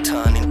 got me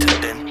turning to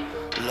then.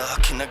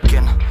 Lurking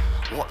again,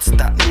 what's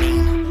that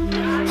mean?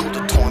 All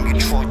the time you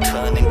try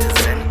turning to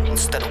Zen.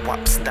 Instead of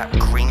waps that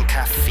green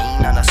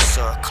caffeine and a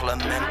circle of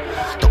men.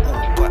 The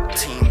all black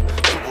team,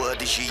 the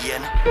word is your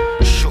yen.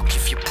 Shook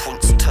if your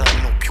punts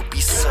turn up, you'll be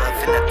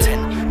serving a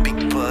 10.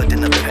 Big bird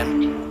in a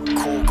pen.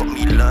 Call got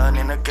me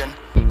learning again.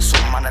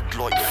 Some man had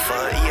like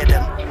 30 of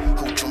them.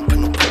 Who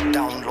jumping up and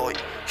down like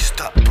it's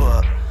that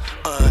Bert,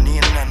 Ernie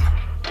and them.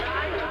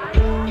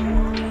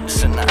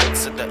 It's an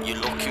answer that you're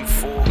looking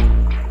for.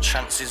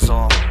 Chances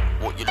are,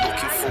 what you're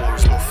looking for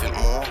is nothing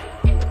more.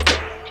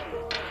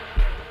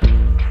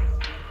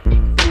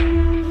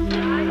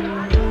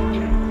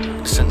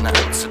 It's an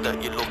answer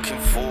that you're looking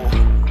for.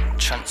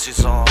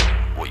 Chances are,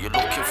 what you're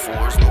looking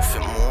for is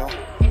nothing more.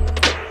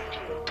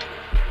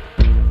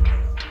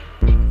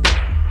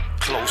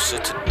 Closer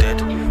to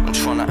dead, I'm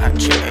trying to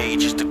act your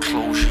age is the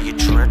closure you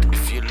dread.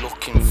 If you're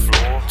looking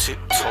floor,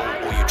 tiptoe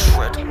or you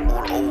tread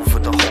all over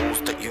the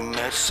holes that you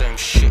made. Same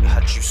shit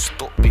had you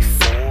stopped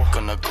before.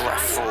 Gonna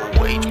graph for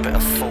a wage, better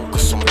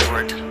focus on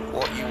bread.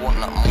 What you want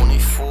that money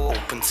for?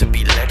 Open to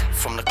be led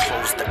from the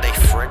clothes that they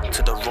thread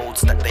to the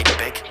roads that they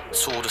beg.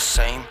 It's all the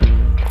same,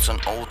 what's an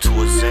O to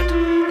a Z?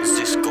 Is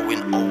this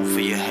going over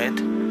your head?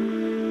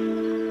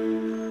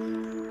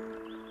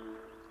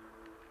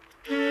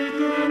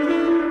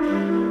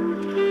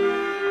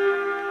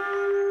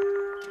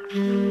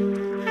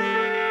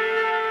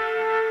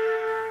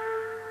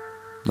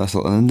 That's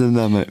not an ending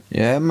there, mate.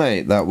 Yeah,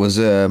 mate. That was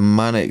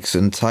Mannix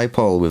and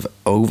Typol with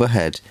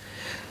Overhead.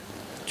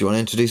 Do you want to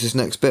introduce this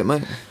next bit,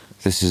 mate?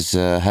 This is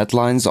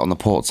headlines on the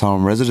Port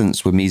Town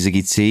Residence with me,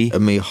 Ziggy T.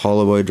 And me,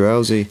 Hollowboy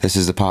Drowsy. This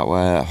is the part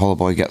where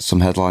Hollowboy gets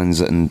some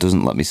headlines and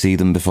doesn't let me see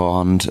them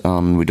beforehand,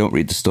 and we don't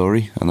read the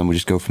story, and then we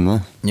just go from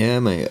there. Yeah,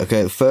 mate.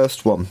 Okay, the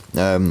first one.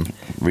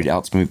 Read it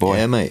out to me, boy.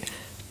 Yeah, mate.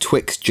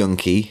 Twix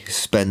junkie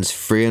spends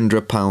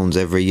 £300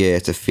 every year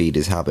to feed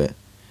his habit.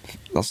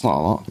 That's not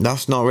a lot.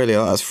 That's not really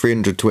a lot. That's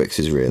 300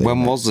 Twixes, really.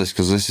 When was this?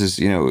 Because this is,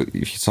 you know, if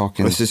you're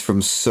talking... This is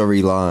from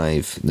Surrey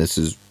Live. This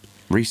is...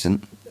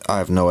 recent. I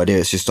have no idea.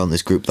 It's just on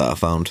this group that I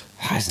found.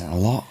 That isn't a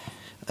lot.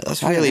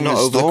 That's really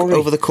not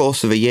over the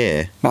course of a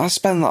year. Man, I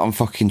spend that on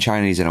fucking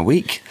Chinese in a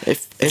week.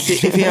 If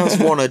he has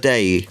one a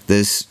day,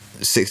 there's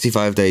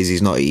 65 days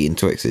he's not eating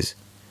Twixes.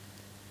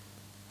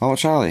 How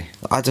much are they?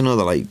 I don't know,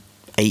 they're like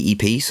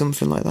 80p,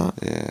 something like that.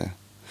 Yeah.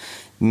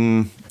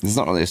 There's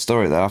not really a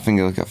story there. I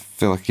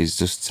feel like he's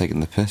just taking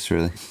the piss,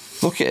 really.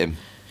 Look at him.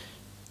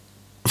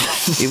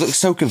 He looks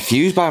so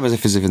confused by him as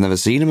if he's never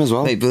seen him as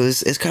well. Mate, but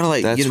it's kind of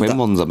like... They're twin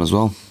ones, them as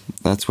well.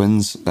 They're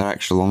twins. They're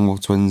extra long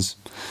twins.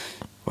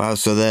 Wow,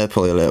 so they're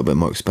probably a little bit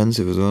more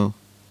expensive as well.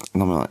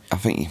 And I'm like, I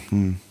think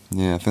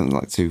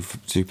like two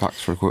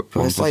packs for a quick.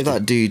 Well, it's like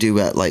that dude who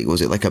ate, like,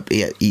 was it like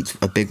he eats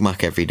a Big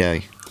Mac every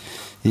day?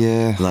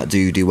 Yeah. And that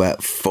dude who ate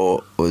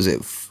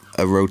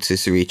a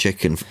rotisserie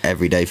chicken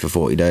every day for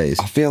 40 days.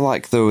 I feel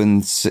like, though,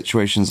 in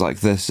situations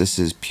like this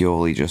is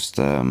purely just,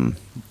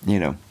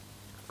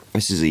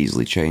 this is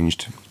easily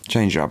changed.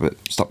 Change your habit.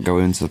 Stop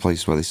going to the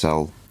place where they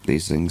sell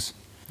these things.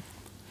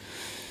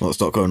 What,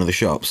 stop going to the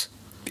shops?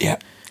 Yeah.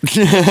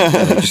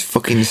 Just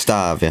fucking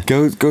starve, yeah.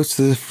 Go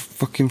to the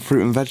fucking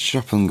fruit and veg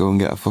shop and go and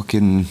get a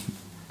fucking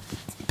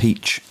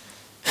peach.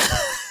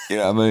 You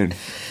know what I mean?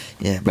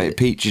 Yeah, mate,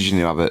 peach is your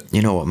new habit.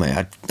 You know what,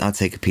 mate? I'd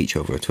take a peach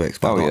over a Twix,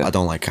 but I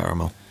don't like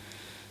caramel.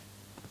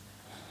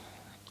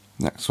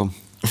 Next one.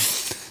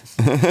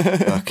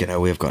 Okay,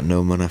 no, we've got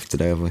no Manav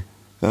today, have we?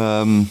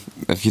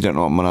 If you don't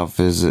know what Manav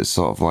is, it's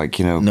sort of like,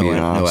 no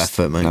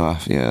effort, mate. No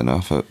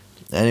effort.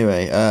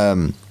 Anyway,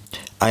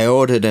 I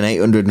ordered an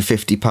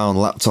 £850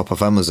 laptop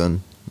off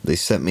Amazon. They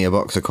sent me a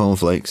box of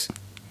cornflakes.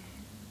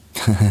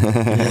 Fucking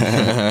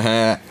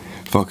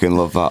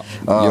love that.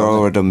 You're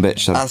all a dumb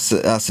bitch then. That's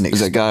an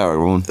Is it a guy or a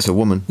woman? It's a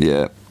woman.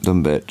 Yeah,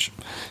 dumb bitch.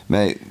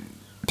 Mate,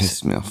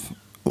 pisses me off.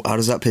 How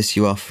does that piss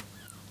you off?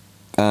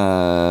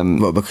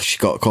 Well, because she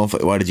got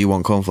cornflakes. Why did you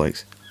want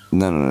cornflakes?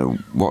 No.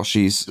 What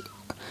she's...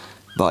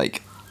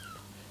 Like,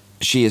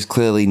 she has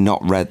clearly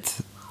not read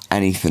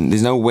anything.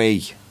 There's no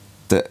way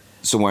that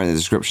somewhere in the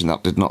description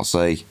that did not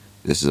say,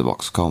 this is a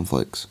box of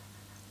cornflakes.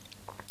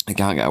 I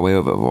can't get away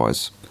with it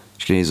otherwise.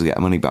 She can easily get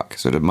her money back,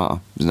 so it doesn't matter.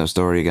 There's no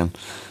story again.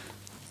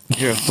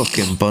 You're a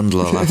fucking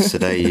bundle of laughs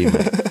today, you,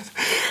 mate.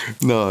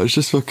 No, it's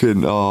just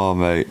fucking... Oh,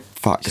 mate.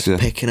 Facts,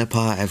 just picking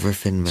apart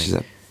everything, mate. She's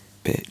a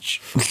bitch.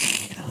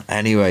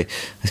 Anyway,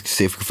 let's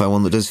see if we can find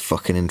one that does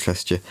fucking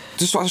interest you. I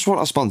just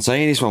want a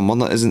spontaneous one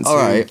that isn't...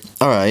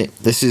 Alright.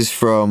 This is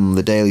from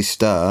the Daily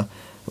Star.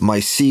 My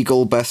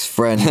seagull best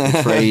friend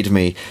betrayed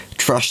me,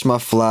 trashed my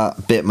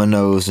flat, bit my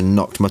nose, and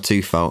knocked my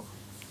tooth out.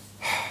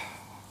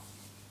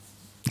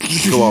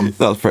 Go on.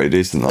 That was pretty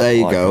decent. There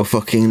you go.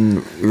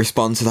 Fucking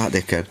respond to that,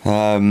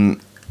 dickhead.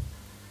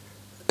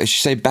 Did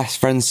she say best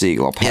friend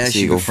seagull or pet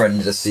seagull? She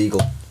befriended a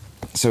seagull.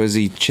 So is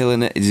he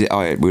chilling it? Is he,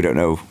 we don't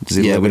know. Does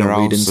he live in a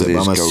house? Does he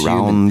just go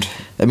round?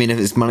 I mean, if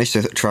it's managed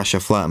to trash a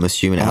flat, I'm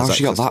assuming it has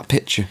access. How she got that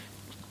picture?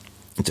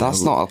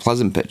 That's not a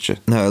pleasant picture.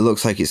 No, it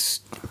looks like it's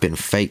been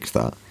faked,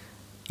 that.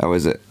 Oh,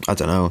 is it? I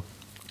don't know.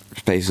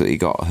 It's basically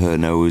got her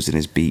nose in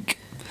his beak.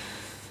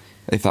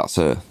 If that's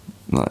her.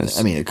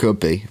 I mean, it could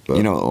be. But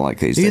you know what like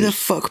these who days. the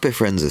fuck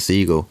befriends a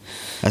seagull?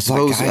 I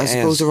suppose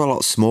they're a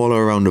lot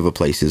smaller around other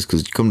places,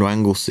 because you come to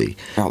Anglesey,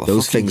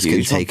 those things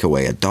can take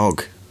away a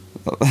dog.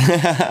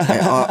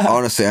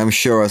 Honestly, I'm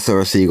sure I saw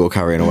a seagull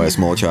carrying away a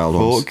small child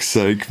once. Fuck's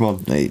sake,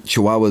 man. Hey,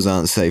 chihuahuas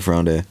aren't safe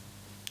around here.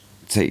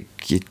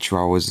 Take your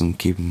chihuahuas and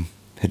keep them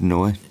hidden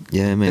away.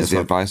 Yeah, mate. That's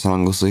the advice on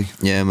Anglesey.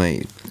 Yeah,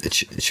 mate.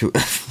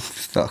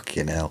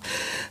 Fucking hell.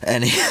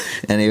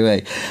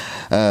 Anyway,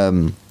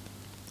 oh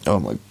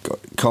my god.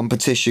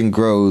 Competition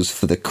grows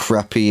for the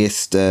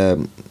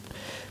crappiest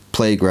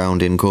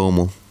playground in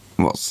Cornwall.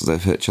 What's the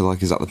picture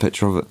like? Is that the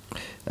picture of it?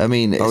 I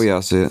mean... Oh yeah,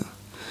 I see it.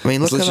 I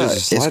mean, look at that.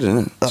 It's a slide,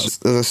 isn't it? There's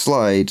a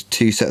slide,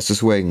 2 sets of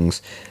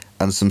swings,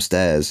 and some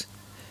stairs.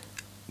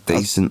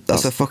 Decent.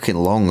 That's a fucking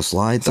long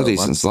slide. That's a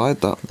decent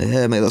slide, that.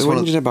 Yeah, mate. That's what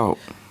I'm about.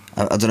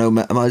 I don't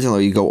know.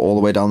 Imagine you go all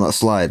the way down that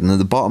slide, and then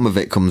the bottom of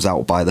it comes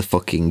out by the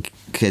fucking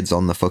kids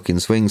on the fucking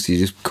swings. So you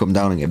just come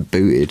down and get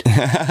booted.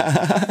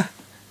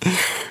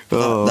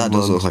 That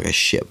does look like a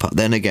shit part.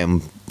 Then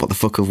again, what the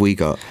fuck have we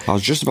got? I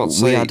was just about to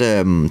say... We had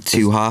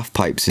 2 half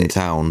pipes in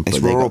town, but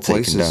they got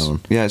taken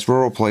down. Yeah, it's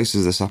rural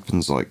places this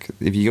happens. Like,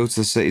 if you go to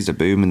the cities, they're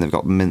booming. They've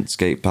got mint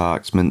skate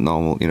parks, mint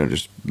normal,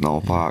 just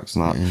normal parks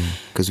and that.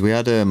 Because we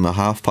had a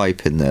half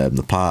pipe in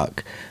the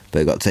park,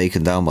 but it got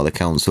taken down by the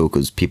council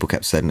because people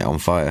kept setting it on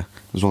fire.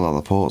 There's one on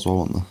the port as well,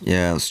 wasn't there?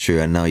 Yeah, that's true.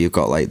 And now you've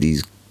got like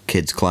these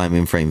kids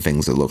climbing frame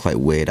things that look like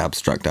weird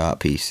abstract art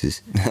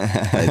pieces.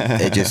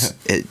 I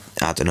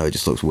don't know, it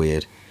just looks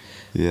weird.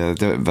 Yeah, they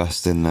don't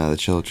invest in the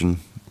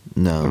children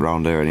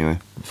around here anyway.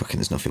 Fucking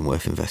there's nothing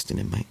worth investing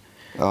in, mate.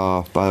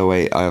 Oh, by the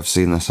way, I have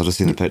seen this. I've just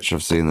seen the picture.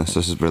 I've seen this.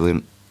 This is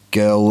brilliant.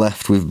 Girl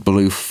left with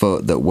blue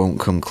foot that won't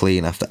come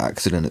clean after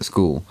accident at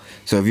school.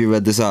 So have you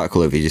read this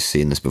article, or have you just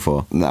seen this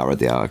before? No, I read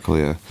the article,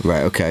 yeah.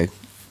 Right, okay.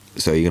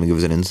 So are you going to give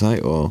us an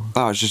insight, or...?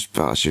 Oh, it's just...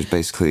 she was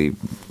basically...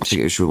 I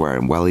think she was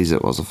wearing wellies,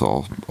 it was, I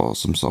thought, or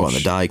some sort of...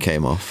 the dye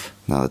came off?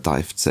 No, the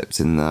dye tipped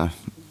in there,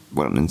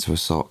 went into a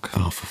sock.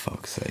 Oh, for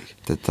fuck's sake.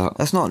 Did that.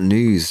 That's not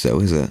news,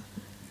 though, is it?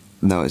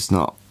 No, it's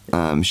not.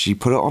 She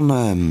put it on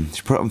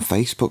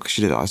Facebook.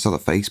 She did it. I saw the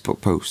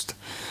Facebook post,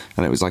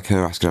 and it was like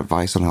her asking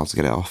advice on how to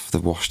get it off.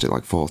 They've washed it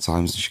like 4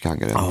 times and she can't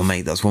get it off. Oh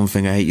mate, that's one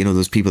thing I hate. You know,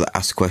 those people that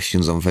ask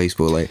questions on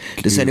Facebook. Like,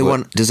 does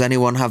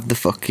anyone have the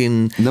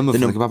fucking number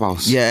from the kebab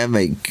house? Yeah,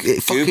 mate.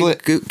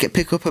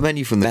 Pick up a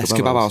menu from the best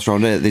kebab house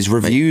around here. There's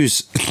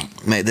reviews.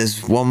 Mate,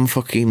 there's one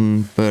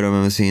fucking bird I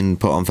remember seeing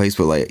put on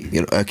Facebook. Like,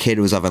 you know, a kid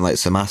was having like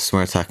some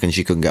asthma attack and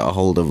she couldn't get a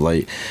hold of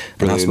like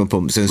an asthma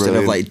pump. So instead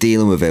of like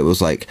dealing with it was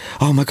like,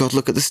 oh my god,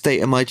 look at the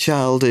state of my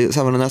child. It's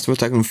having an asthma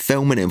attack, and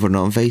filming it and putting it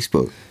on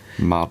Facebook.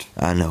 Mad.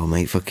 I know,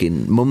 mate.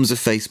 Fucking mums of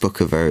Facebook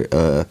are very.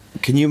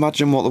 Can you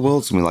imagine what the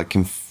world's gonna be like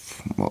in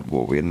what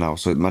we're in now?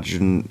 So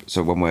imagine,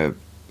 when we're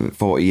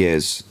 40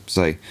 years,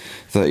 say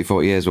 30,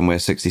 40 years, when we're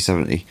 60,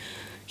 70. Can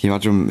you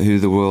imagine who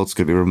the world's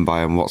gonna be run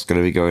by and what's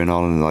gonna be going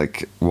on, and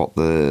like what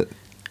the,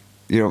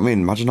 you know what I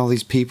mean? Imagine all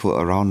these people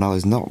around now.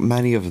 There's not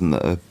many of them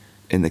that are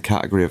in the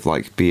category of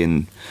like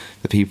being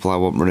the people I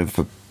want running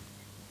for.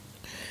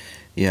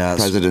 Yeah,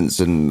 presidents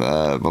and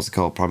what's it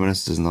called, prime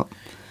ministers, and that.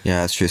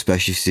 Yeah, that's true.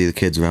 Especially if you see the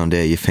kids around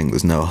here, you think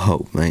there's no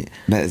hope, mate.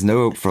 Mate, there's no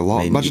hope for a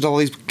lot. Imagine all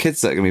these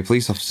kids that are going to be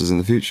police officers in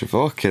the future.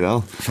 Fucking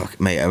hell. Fuck,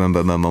 mate, I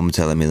remember my mum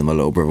telling me that my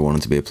little brother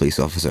wanted to be a police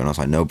officer, and I was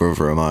like, no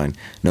brother of mine.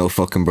 No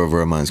fucking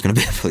brother of mine's going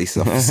to be a police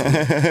officer.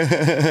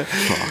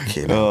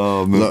 Fucking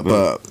hell.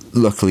 But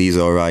luckily he's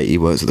alright. He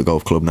works at the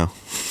golf club now.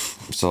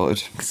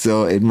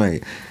 Sorted,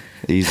 mate.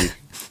 Easy.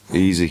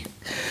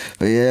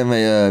 But yeah,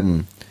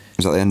 mate,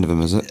 is that the end of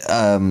them, is it?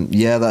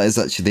 Yeah, that is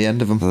actually the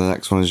end of them. And the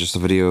next one is just a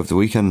video of The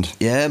Weeknd.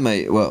 Yeah,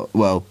 mate. Well,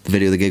 the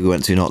video of the gig we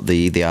went to, not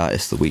the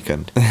artist, The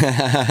Weeknd.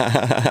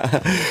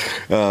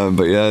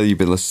 But yeah, you've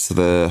been listening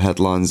to the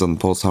headlines on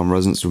Porttown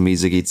Residents with me,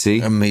 Ziggy T.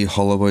 And me,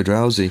 Hollowboy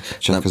Drowsy.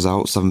 Check us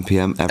out, 7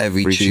 PM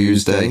every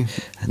Tuesday.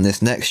 And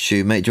this next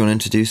tune, mate, do you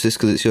want to introduce this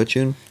because it's your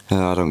tune?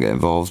 I don't get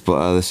involved,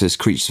 but this is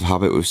Creatures of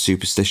Habit with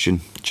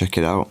Superstition. Check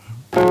it out.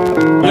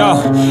 Yo,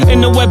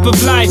 in the web of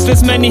lies,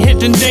 there's many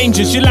hidden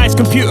dangers. Your life's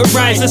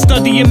computerized, a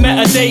study in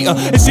metadata.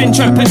 It's in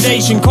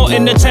trepidation, caught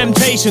in the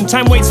temptation.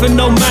 Time waits for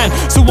no man,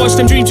 so watch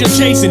them dreams you're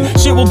chasing.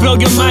 Shit will blow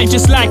your mind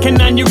just like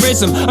an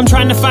aneurysm. I'm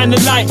trying to find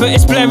the light, but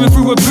it's blaring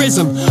through a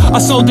prism. I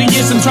sold the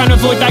ism, trying to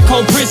avoid that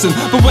cold prison.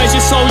 But where's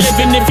your soul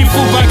living if you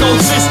fooled by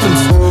gold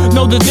systems?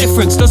 Know the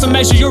difference, doesn't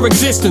measure your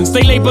existence.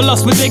 They label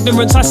us with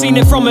ignorance, I seen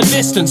it from a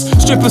distance.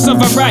 Strip us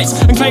of our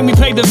rights and claim we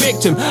play the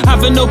victim.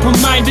 Have an open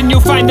mind and you'll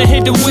find the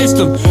hidden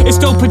wisdom. It's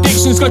still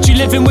predictions, got you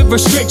living with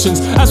restrictions.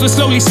 As we're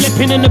slowly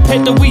slipping in the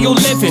pit that we all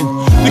live in.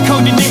 The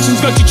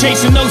codinations got you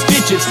chasing those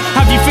digits.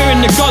 Have you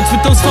fearing the gods with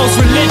those false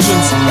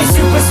religions? It's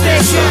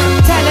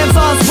superstition, telling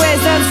false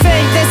wisdoms.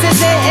 Think this is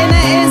it and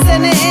it is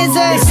and it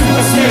isn't. It's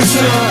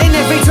superstition, in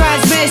every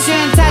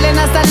transmission, telling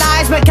us the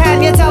lies, but can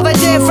you tell the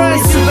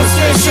difference? It's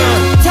superstition,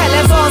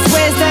 telling false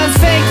wisdoms.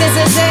 Think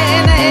this is it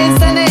and it is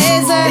and it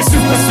isn't. It's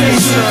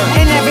superstition,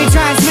 in every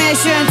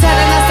transmission,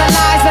 telling us the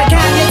lies, but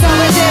can you tell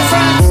the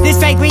difference? This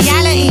fake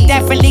reality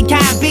definitely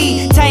can't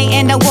be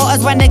tainting the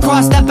waters when they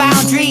cross the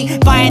boundary.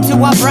 Buy into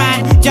a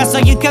brand just so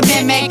you can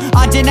mimic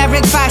our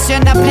generic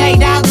fashion, a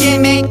played out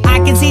gimmick. I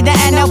can see the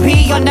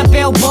NLP on the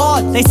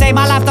billboard. They say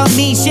my life don't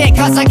mean shit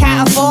cause I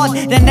can't afford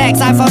the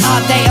next iPhone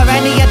update or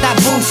any of that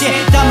bullshit.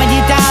 Dumbing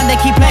you down, they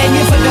keep playing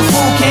you for the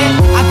full kit.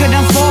 I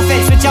couldn't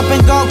forfeit, switch up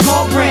and go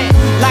corporate.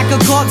 Like a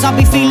corpse, I'll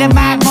be feeling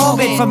mad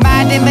morbid from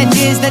mad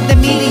images that the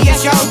media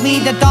showed me.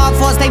 The dark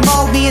thoughts, they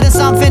mold me into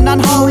something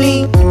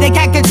unholy. They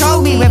can't control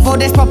me with all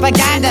this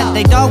propaganda.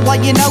 They don't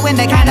want you knowing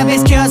that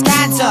cannabis cures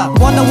cancer.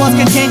 Wonder what's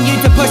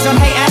continued to push on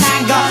hate and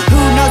anger.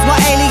 Who knows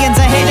what aliens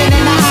are hidden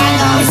in the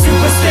hangar? It's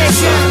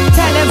superstition,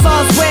 telling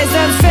false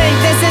wisdoms. Think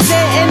this is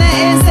it and it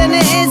is and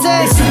it isn't.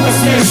 It's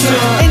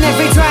superstition, in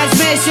every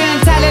transmission,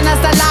 telling us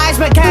the lies,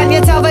 but can you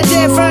tell the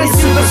difference?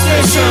 It's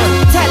superstition,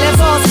 telling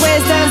false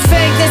wisdoms.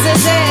 Think this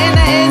is it and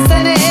it is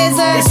and it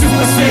isn't. It's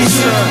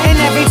superstition, in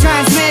every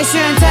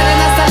transmission, telling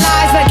us the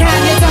lies, but can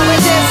you tell the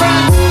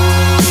difference?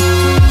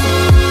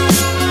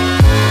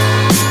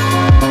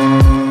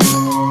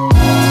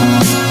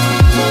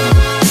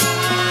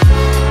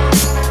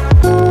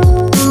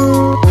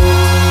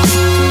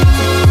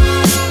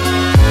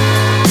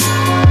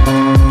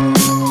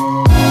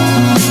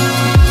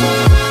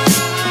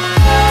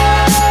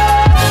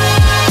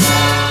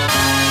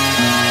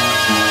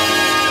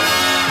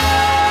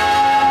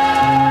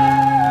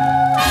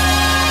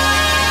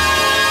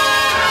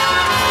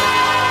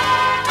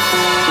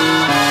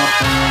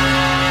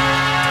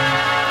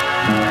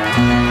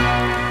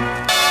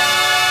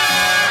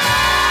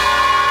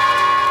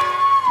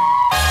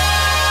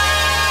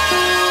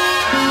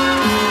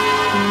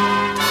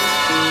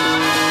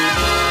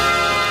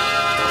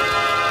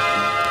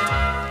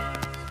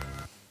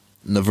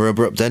 Another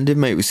abrupt ending,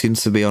 mate. We seem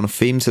to be on a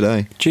theme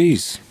today.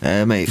 Jeez.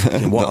 Mate,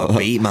 what a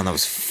beat, man. That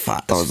was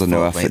fat. That was a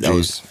no effort,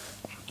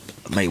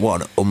 mate,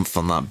 what an oomph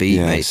on that beat,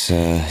 mate.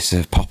 It's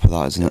a popper,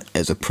 that, isn't it?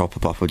 It's a proper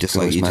popper, just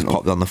like you just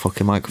popped on the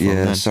fucking microphone.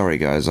 Yeah, then. sorry,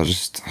 guys.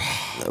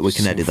 We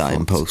can edit that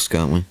in post,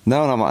 can't we?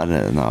 No, I'm not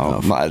editing.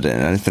 I'm not editing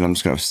anything. I'm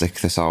just going to stick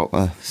this out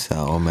there.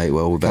 So, mate,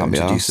 well, we better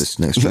introduce this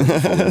next track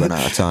before we run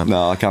out of time.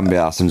 No, I can't be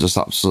arsed. I'm just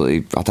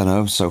absolutely, I don't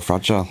know, so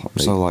fragile.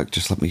 So, like,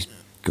 just let me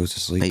go to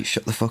sleep. Mate,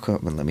 shut the fuck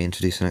up and let me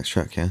introduce the next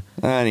track, yeah?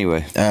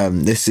 Anyway.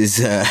 This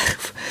is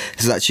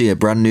actually a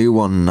brand new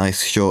one,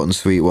 nice, short and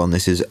sweet one.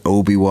 This is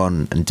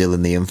Obi-Wan and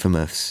Dylan the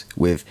Infamous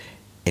with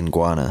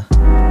Iguana.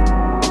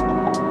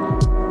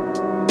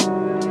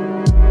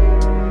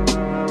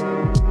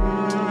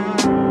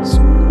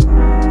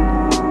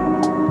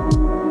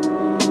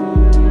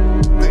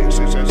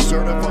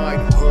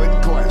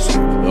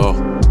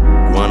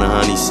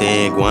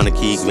 Guana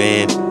Key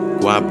Grand,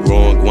 Guap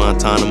Braun,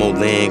 Guantanamo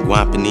Land,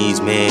 Guapanese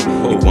man.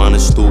 Iguana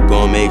stew,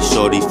 gon' make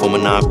shorty from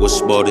Managua,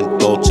 Sporting,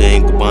 Dolce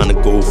and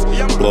Gabbana Goof.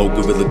 Blow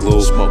Gorilla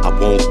Glue, I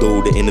won't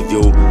do the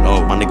interview.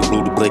 No, my nigga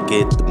blew the blick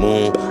at the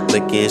moon,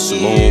 blick in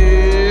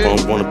saloon.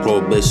 From one of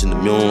prohibition,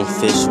 immune,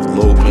 fish with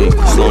loot.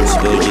 Slum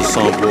civilian,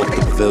 some walk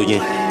the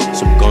pavilion.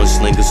 Some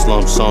gunslingers,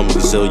 slum, some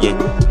gazillion.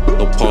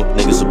 No punk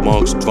niggas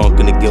amongst drunk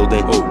in the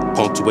gilding.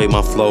 Punctuate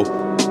my flow,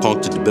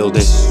 punctured the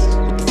building.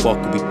 Fuck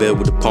could we build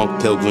with a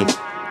punk pilgrim?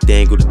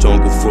 Dangle the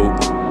jungle fruit,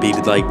 beat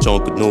it like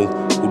Jungle New.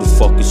 Who the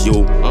fuck is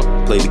you?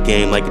 Play the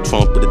game like a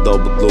trump with a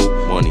double glue.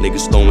 Money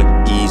niggas throwing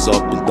E's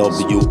up in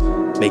W.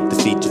 Make the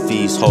feature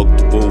fees, hug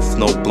the roof,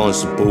 no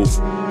blunts in booth.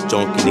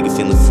 Junkie nigga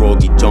feeling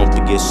froggy, jump to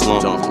get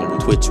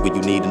slumped. Twitch when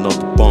you need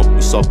another bump,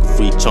 you suck a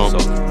free chump.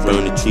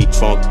 Burn the tree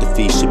trunk, the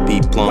feet should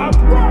be plump.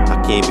 I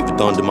can't be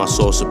redundant, my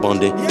sauce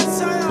abundant.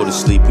 Go to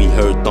sleep, we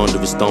heard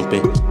thunder is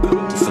thumping.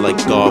 You feel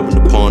like God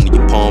when the pawn of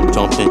your palm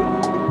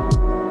jumping.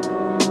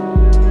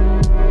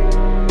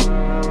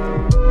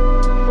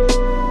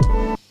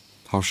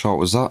 How short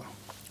was that?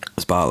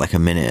 It's about like a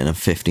minute and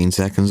 15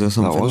 seconds or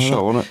something. That was like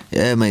short, wasn't it?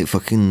 Yeah, mate,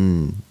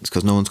 fucking... It's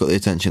because no one's got the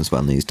attention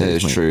span these days, It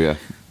is mate. true, yeah.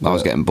 I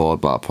was getting bored,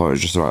 but I thought it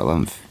was just the right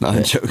length. No,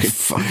 I'm joking.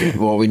 Fuck it.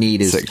 What we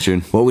need is... Sick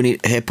tune. What we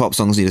need... Hip-hop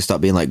songs need to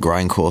start being like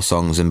grindcore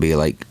songs and be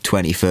like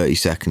 20, 30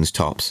 seconds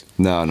tops.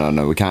 No,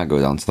 we can't go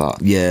down to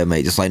that. Yeah,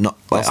 mate, just like not...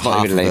 Like That's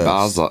not even 8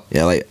 bars, that.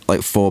 Yeah, like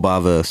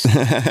 4-bar verse.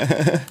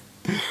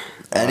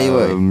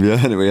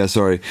 Anyway,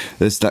 sorry.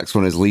 This next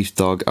one is Leaf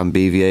Dog and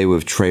BVA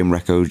with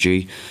Trainwreck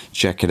OG.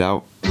 Check it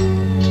out.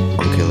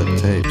 On Killer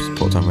Tapes,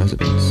 Port-Time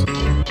Residence.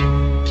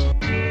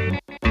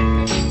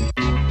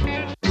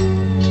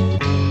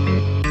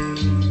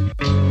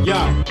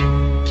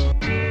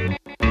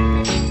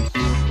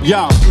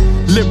 Yo,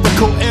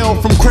 lyrical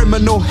ill from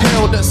criminal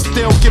hill that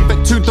still give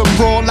it to the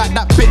raw like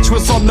that bitch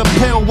was on the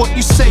pill. What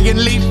you saying,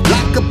 Leaf?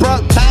 Like a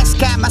broke tax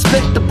cam, I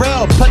spit the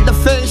brill. Put the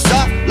face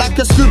off like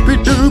a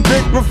Scooby-Doo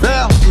big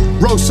reveal.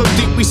 Roll so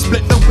deep we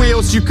split the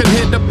wheels. You can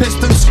hear the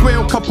piston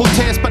squeal. Couple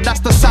tears, but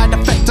that's the side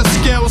effect of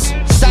skills.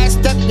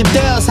 Sidestep your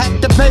deals,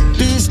 had to make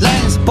these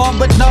lanes. Born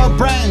with no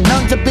brain,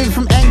 known to be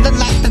from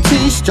England like the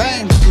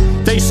T-strain.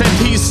 They said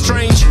he's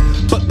strange,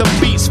 but the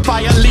beats,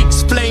 fire,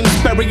 leaks, flames,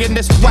 burying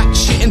this whack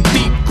shit in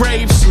deep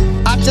graves.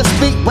 I just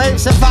speak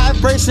waves and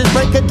vibrations,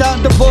 breaking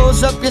down the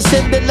walls of your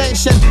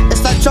simulation.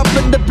 It's like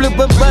dropping the blue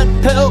and red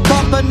pill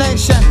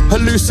combination.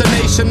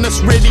 Hallucination that's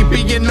really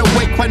being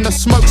awake when the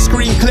smoke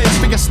screen clears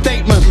for your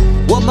statement.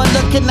 Woman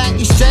looking at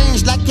you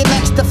strange like your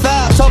next to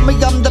foul. Told me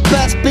I'm the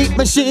best beat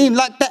machine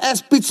like the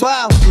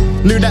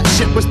SB12. Knew that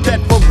shit was dead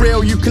for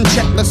real, you can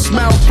check the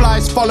smell.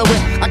 Flies follow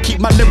it, I keep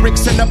my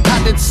lyrics in a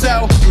padded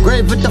cell.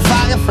 Grave with the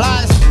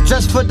fireflies,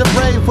 just for the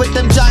brave with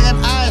them giant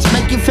eyes.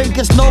 Make you think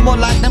it's normal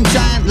like them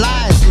giant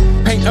lies.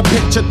 Paint a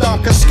picture,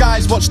 darker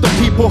skies, watch the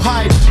people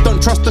hide.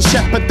 Don't trust the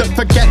shepherd that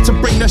forget to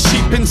bring the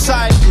sheep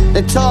inside.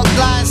 They talk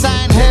lies,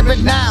 I ain't hear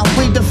it now.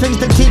 Read the things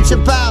they teach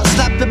about.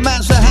 Slapping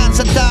man's with hands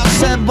are down,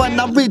 said when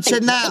I'm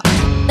reaching out.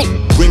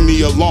 Ring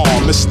the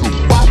alarm, Mr.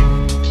 Watch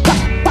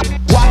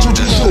what you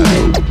do.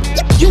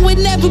 You would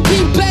never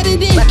be better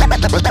than.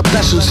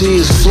 Specialty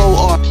is flow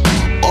art.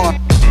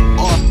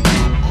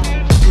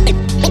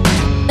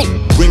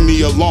 Ring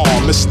the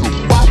alarm, Mr.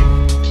 Watch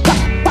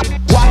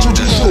what you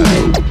do.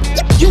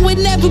 You would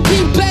never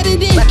be better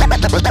than.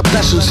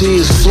 Specialty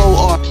is flow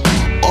art.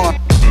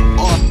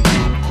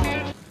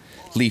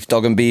 Leaf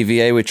Dog and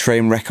BVA with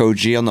Trainwreck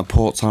OG on the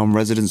Port-Town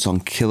Residence on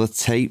Killer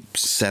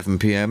Tapes. 7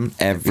 p.m.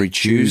 every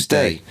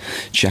Tuesday.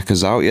 Check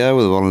us out, yeah.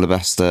 We're one of the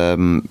best,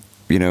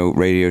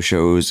 radio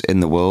shows in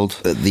the world.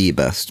 The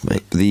best,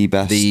 mate. The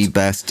best. The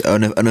best.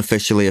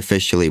 Unofficially,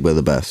 officially, we're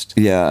the best.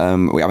 Yeah,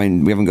 we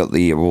haven't got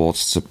the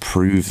awards to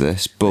prove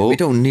this, but... We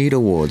don't need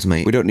awards,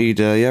 mate. We don't need,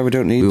 we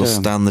don't need... We will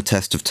stand the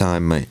test of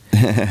time, mate.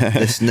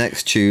 This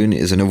next tune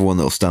is another one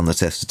that will stand the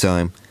test of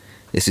time.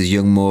 This is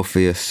Young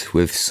Morpheus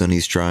with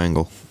Sonny's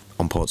Triangle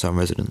on Port-Town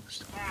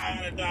Residence.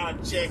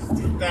 $100 check,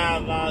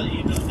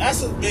 $2,000,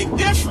 that's a big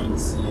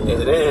difference.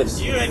 It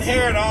is. You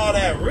inherit all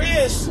that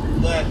risk,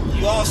 but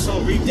you also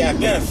reap that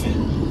benefit.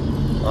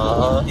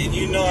 And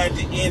you know at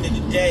the end of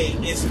the day,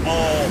 it's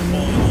all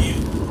on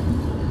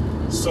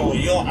you. So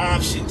your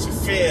option to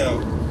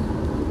fail,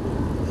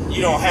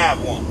 you don't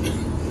have one.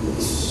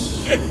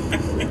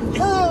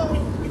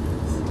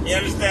 You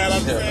understand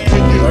what I'm saying?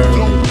 And you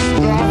don't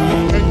stop,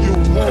 and you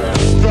won't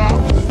stop,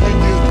 and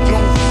you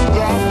don't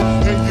stop,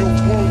 and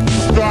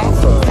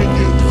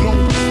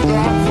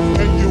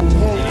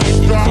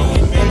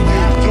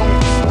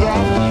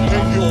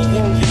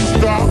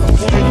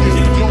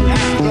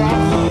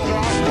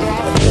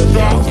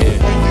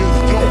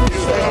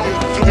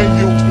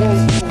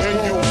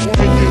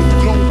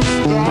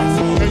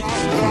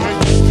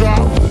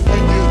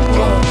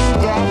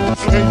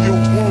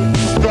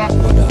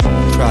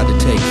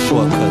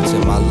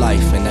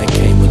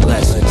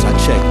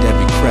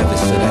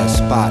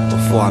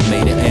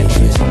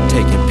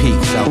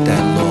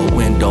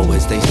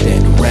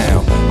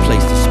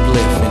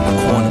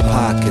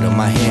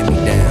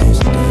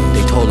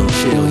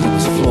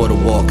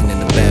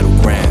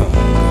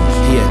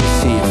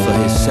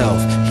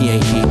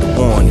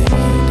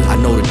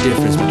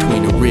difference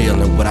between the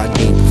real and what I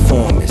deem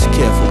performance.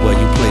 Careful where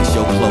you place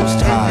your close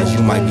ties,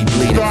 you might be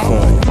bleeding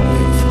for me.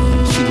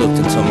 She looked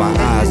into my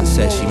eyes and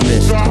said she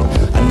missed it.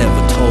 I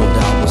never told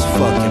her I was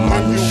fucking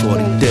my new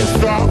shorty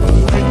different.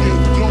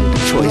 The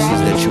choices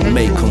that you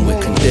make come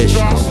with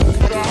conditions.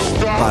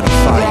 By the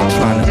fire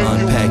trying to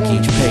unpack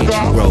each page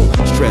you wrote.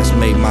 Stress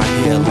made my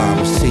hairline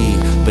recede,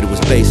 but it was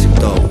basic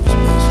though.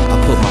 I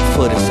put my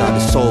foot inside the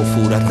soul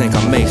food, I think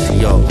I'm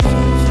Maceo.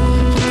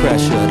 The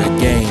pressure of the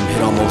game,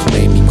 it almost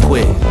made me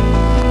quit.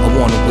 I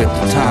wanna whip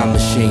the time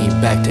machine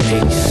back to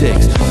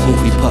 86.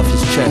 Goofy puffed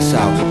his chest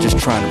out, just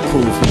trying to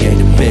prove he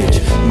ain't a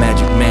bitch.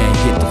 Magic man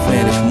hit the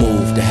vanish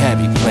move to have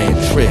you playing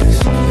tricks.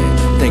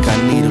 Think I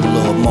need a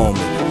little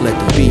moment, let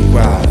the beat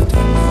ride.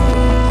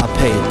 I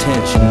pay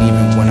attention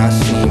even when I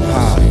seem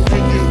high.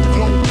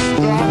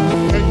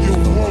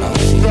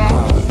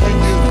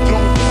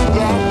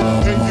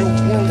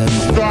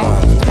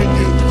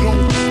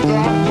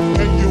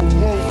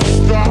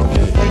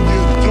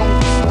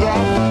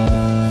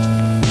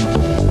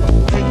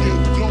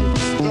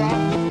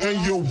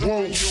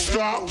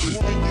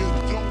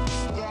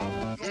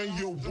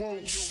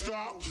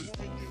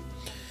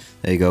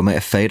 There you go, mate.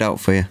 A fade out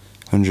for you.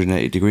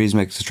 180 degrees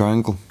makes a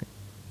triangle.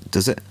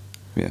 Does it?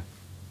 Yeah.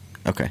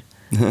 Okay.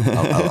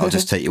 I'll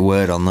just take your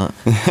word on that.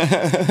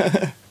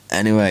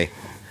 Anyway,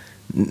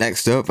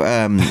 next up,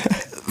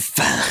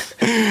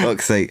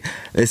 fuck's sake,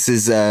 this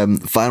is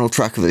final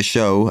track of the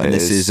show, and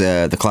this is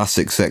the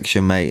classic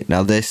section, mate.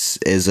 Now this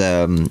is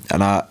a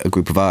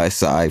group of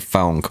artists that I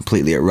found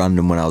completely at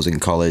random when I was in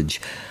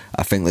college.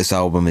 I think this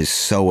album is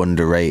so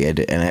underrated,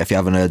 and if you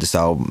haven't heard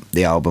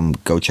the album,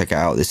 go check it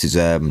out. This is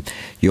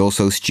You're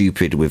So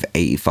Stupid with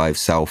 85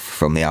 South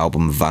from the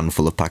album Van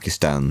Full of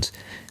Pakistans.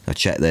 Now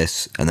check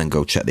this, and then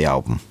go check the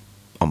album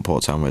on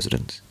Port Town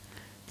Residence.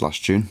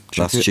 Last tune.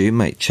 Last tune,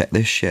 mate. Check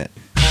this shit.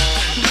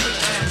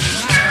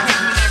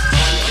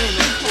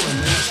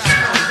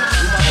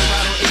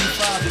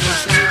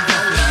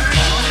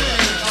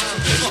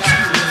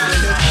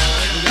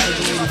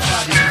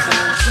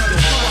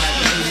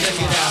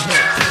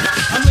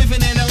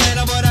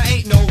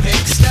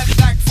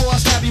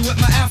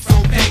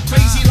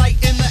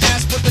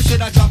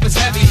 I drop is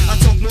heavy. I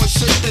talk more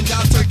shit than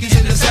down turkeys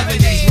in the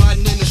 70s.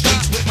 Riding in the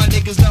streets with my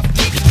niggas up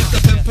deep. With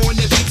the pimp on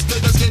the beats, to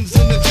the skins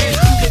in the jeans.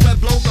 The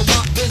red blow, the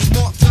rock,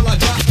 Bismarck till I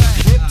drop.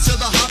 Whip to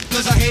the hop,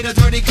 cause I hate a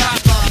dirty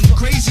cop. I'm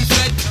crazy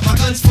fed, my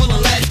gun's full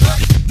of lead.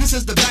 This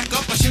is the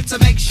backup, I shoot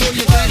to make sure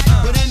you're dead.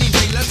 But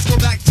anyway, let's go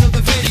back to the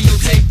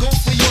videotape. Go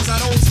for yours,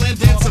 I don't slam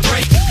dance a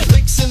break.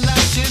 Licks and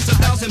lashes,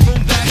 1,000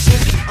 boom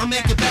bashes. I'm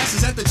making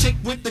passes at the chick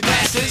with the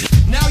glasses.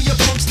 Now your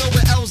punks know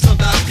what L's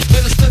about.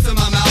 With a spliff in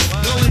my mouth,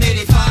 going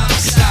 85.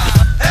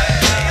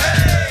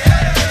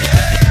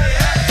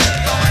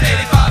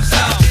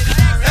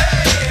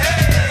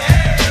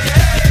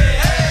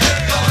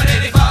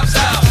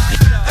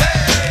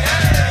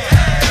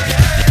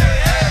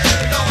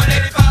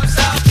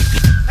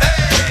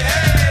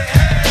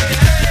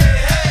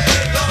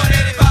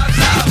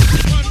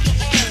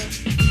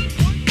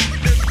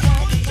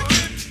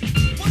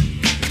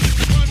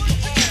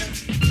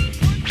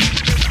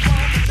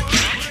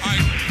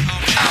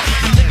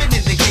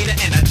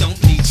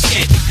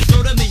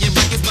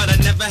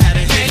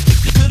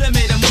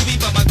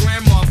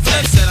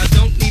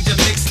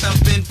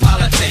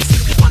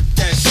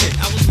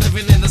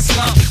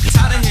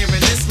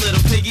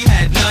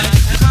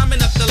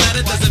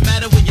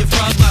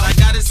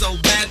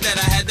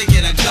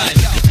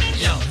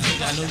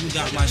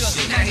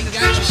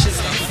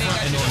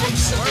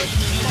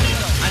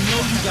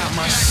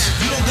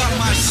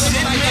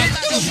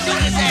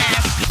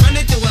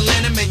 Running through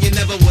Atlanta, man, you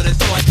never would've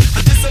thought.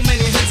 I did so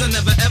many hits, I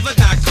never ever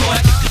got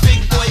caught.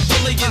 Big boy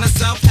bully in the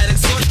South had it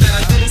sort that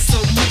I did it so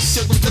much,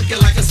 shit was looking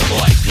like a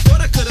sport.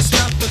 Thought I could've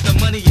stopped with the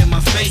money in my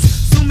face.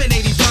 Zooming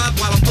 85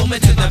 while I'm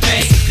booming to the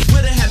base.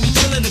 Would've had me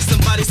chilling if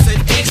somebody said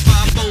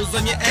H5 O's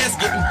on your ass,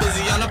 getting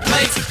busy on the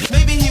plates.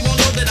 Maybe he won't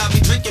know that I'll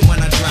be drinking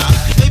when I drive.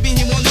 Maybe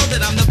he won't know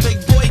that I'm the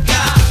big boy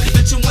guy.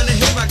 Bet you wanna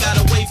hear I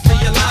gotta wait for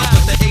your line.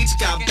 But the H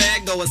got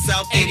bag going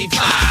South 85.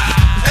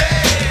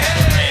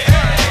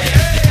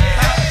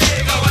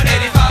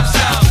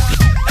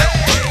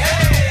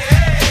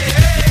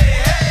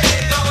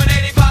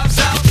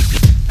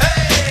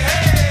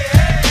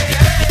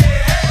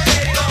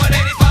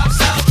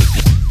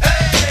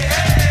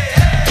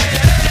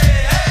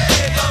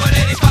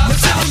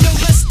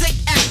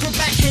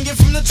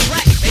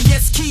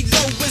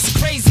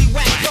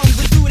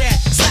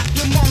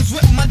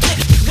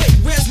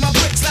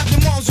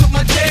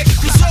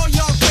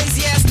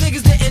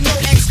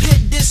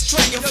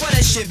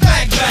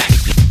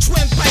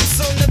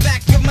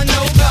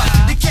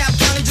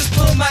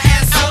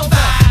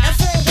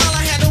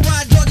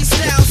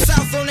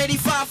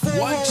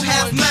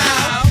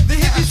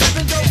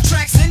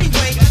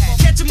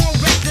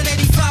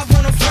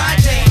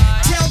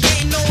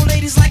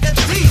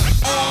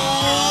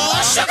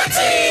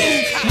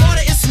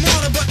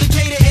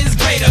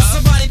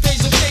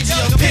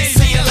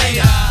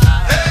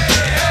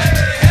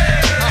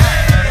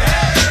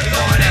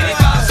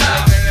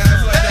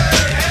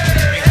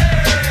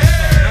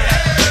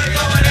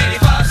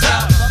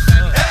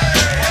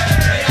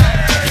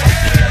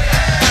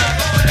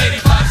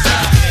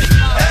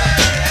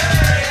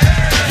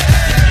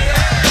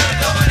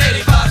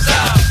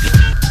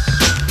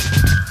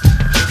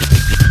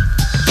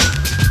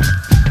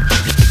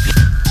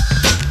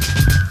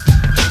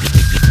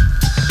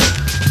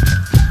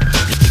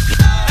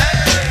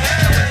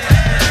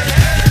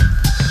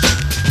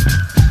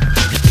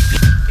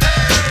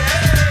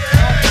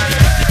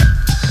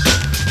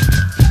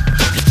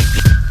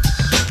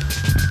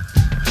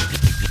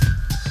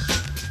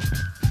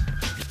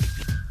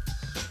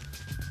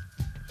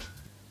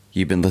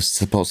 You've been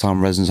listening to the Portstown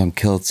Residents on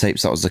Killer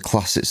Tapes. That was the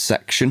classic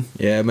section.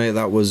 Yeah, mate,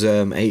 that was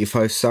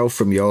 85 South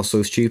from You're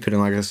So Stupid.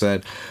 And like I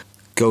said,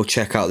 go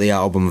check out the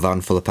album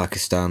Van Full of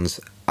Pakistans.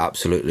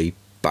 Absolutely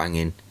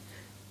banging.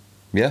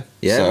 Yeah.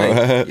 Yeah,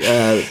 so,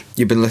 mate.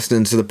 You've been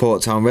listening to the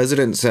Portstown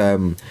Residents.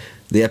 The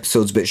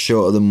episode's a bit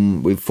shorter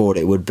than we thought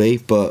it would be,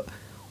 but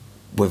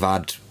we've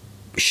had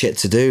shit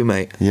to do,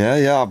 mate.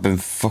 Yeah, I've been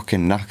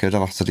fucking knackered.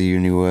 I've had to do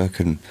uni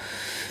work and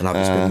I've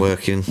just been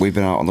working. We've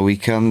been out on the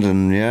weekend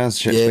and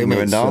shit's been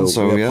going down.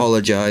 So we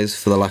apologise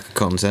for the lack of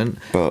content,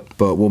 but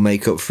we'll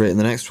make up for it in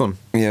the next one.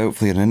 Yeah,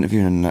 hopefully an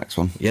interview in the next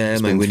one. Yeah,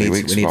 mate, we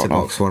need to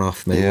box one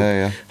off. Maybe.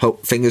 Yeah.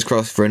 Hope, fingers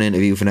crossed for an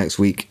interview for next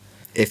week.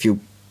 If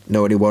you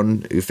know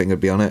anyone who think would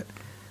be on it,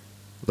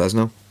 let us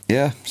know.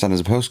 Yeah, send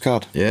us a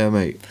postcard. Yeah,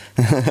 mate.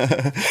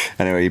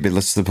 Anyway, you've been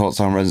listening to the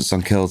Portstown Residents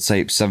on Killer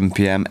Tapes, 7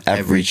 p.m.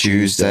 every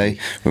Tuesday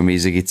with me,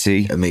 Ziggy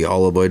T. And me,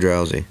 Hollowboy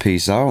Drowsy.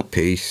 Peace out.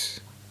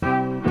 Peace.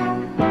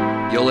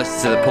 You're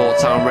listening to the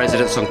Portstown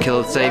Residents on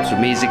Killer Tapes with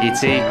me, Ziggy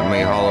T. And me,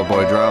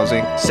 Hollowboy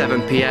Drowsy.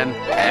 7 p.m.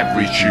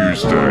 every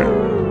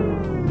Tuesday.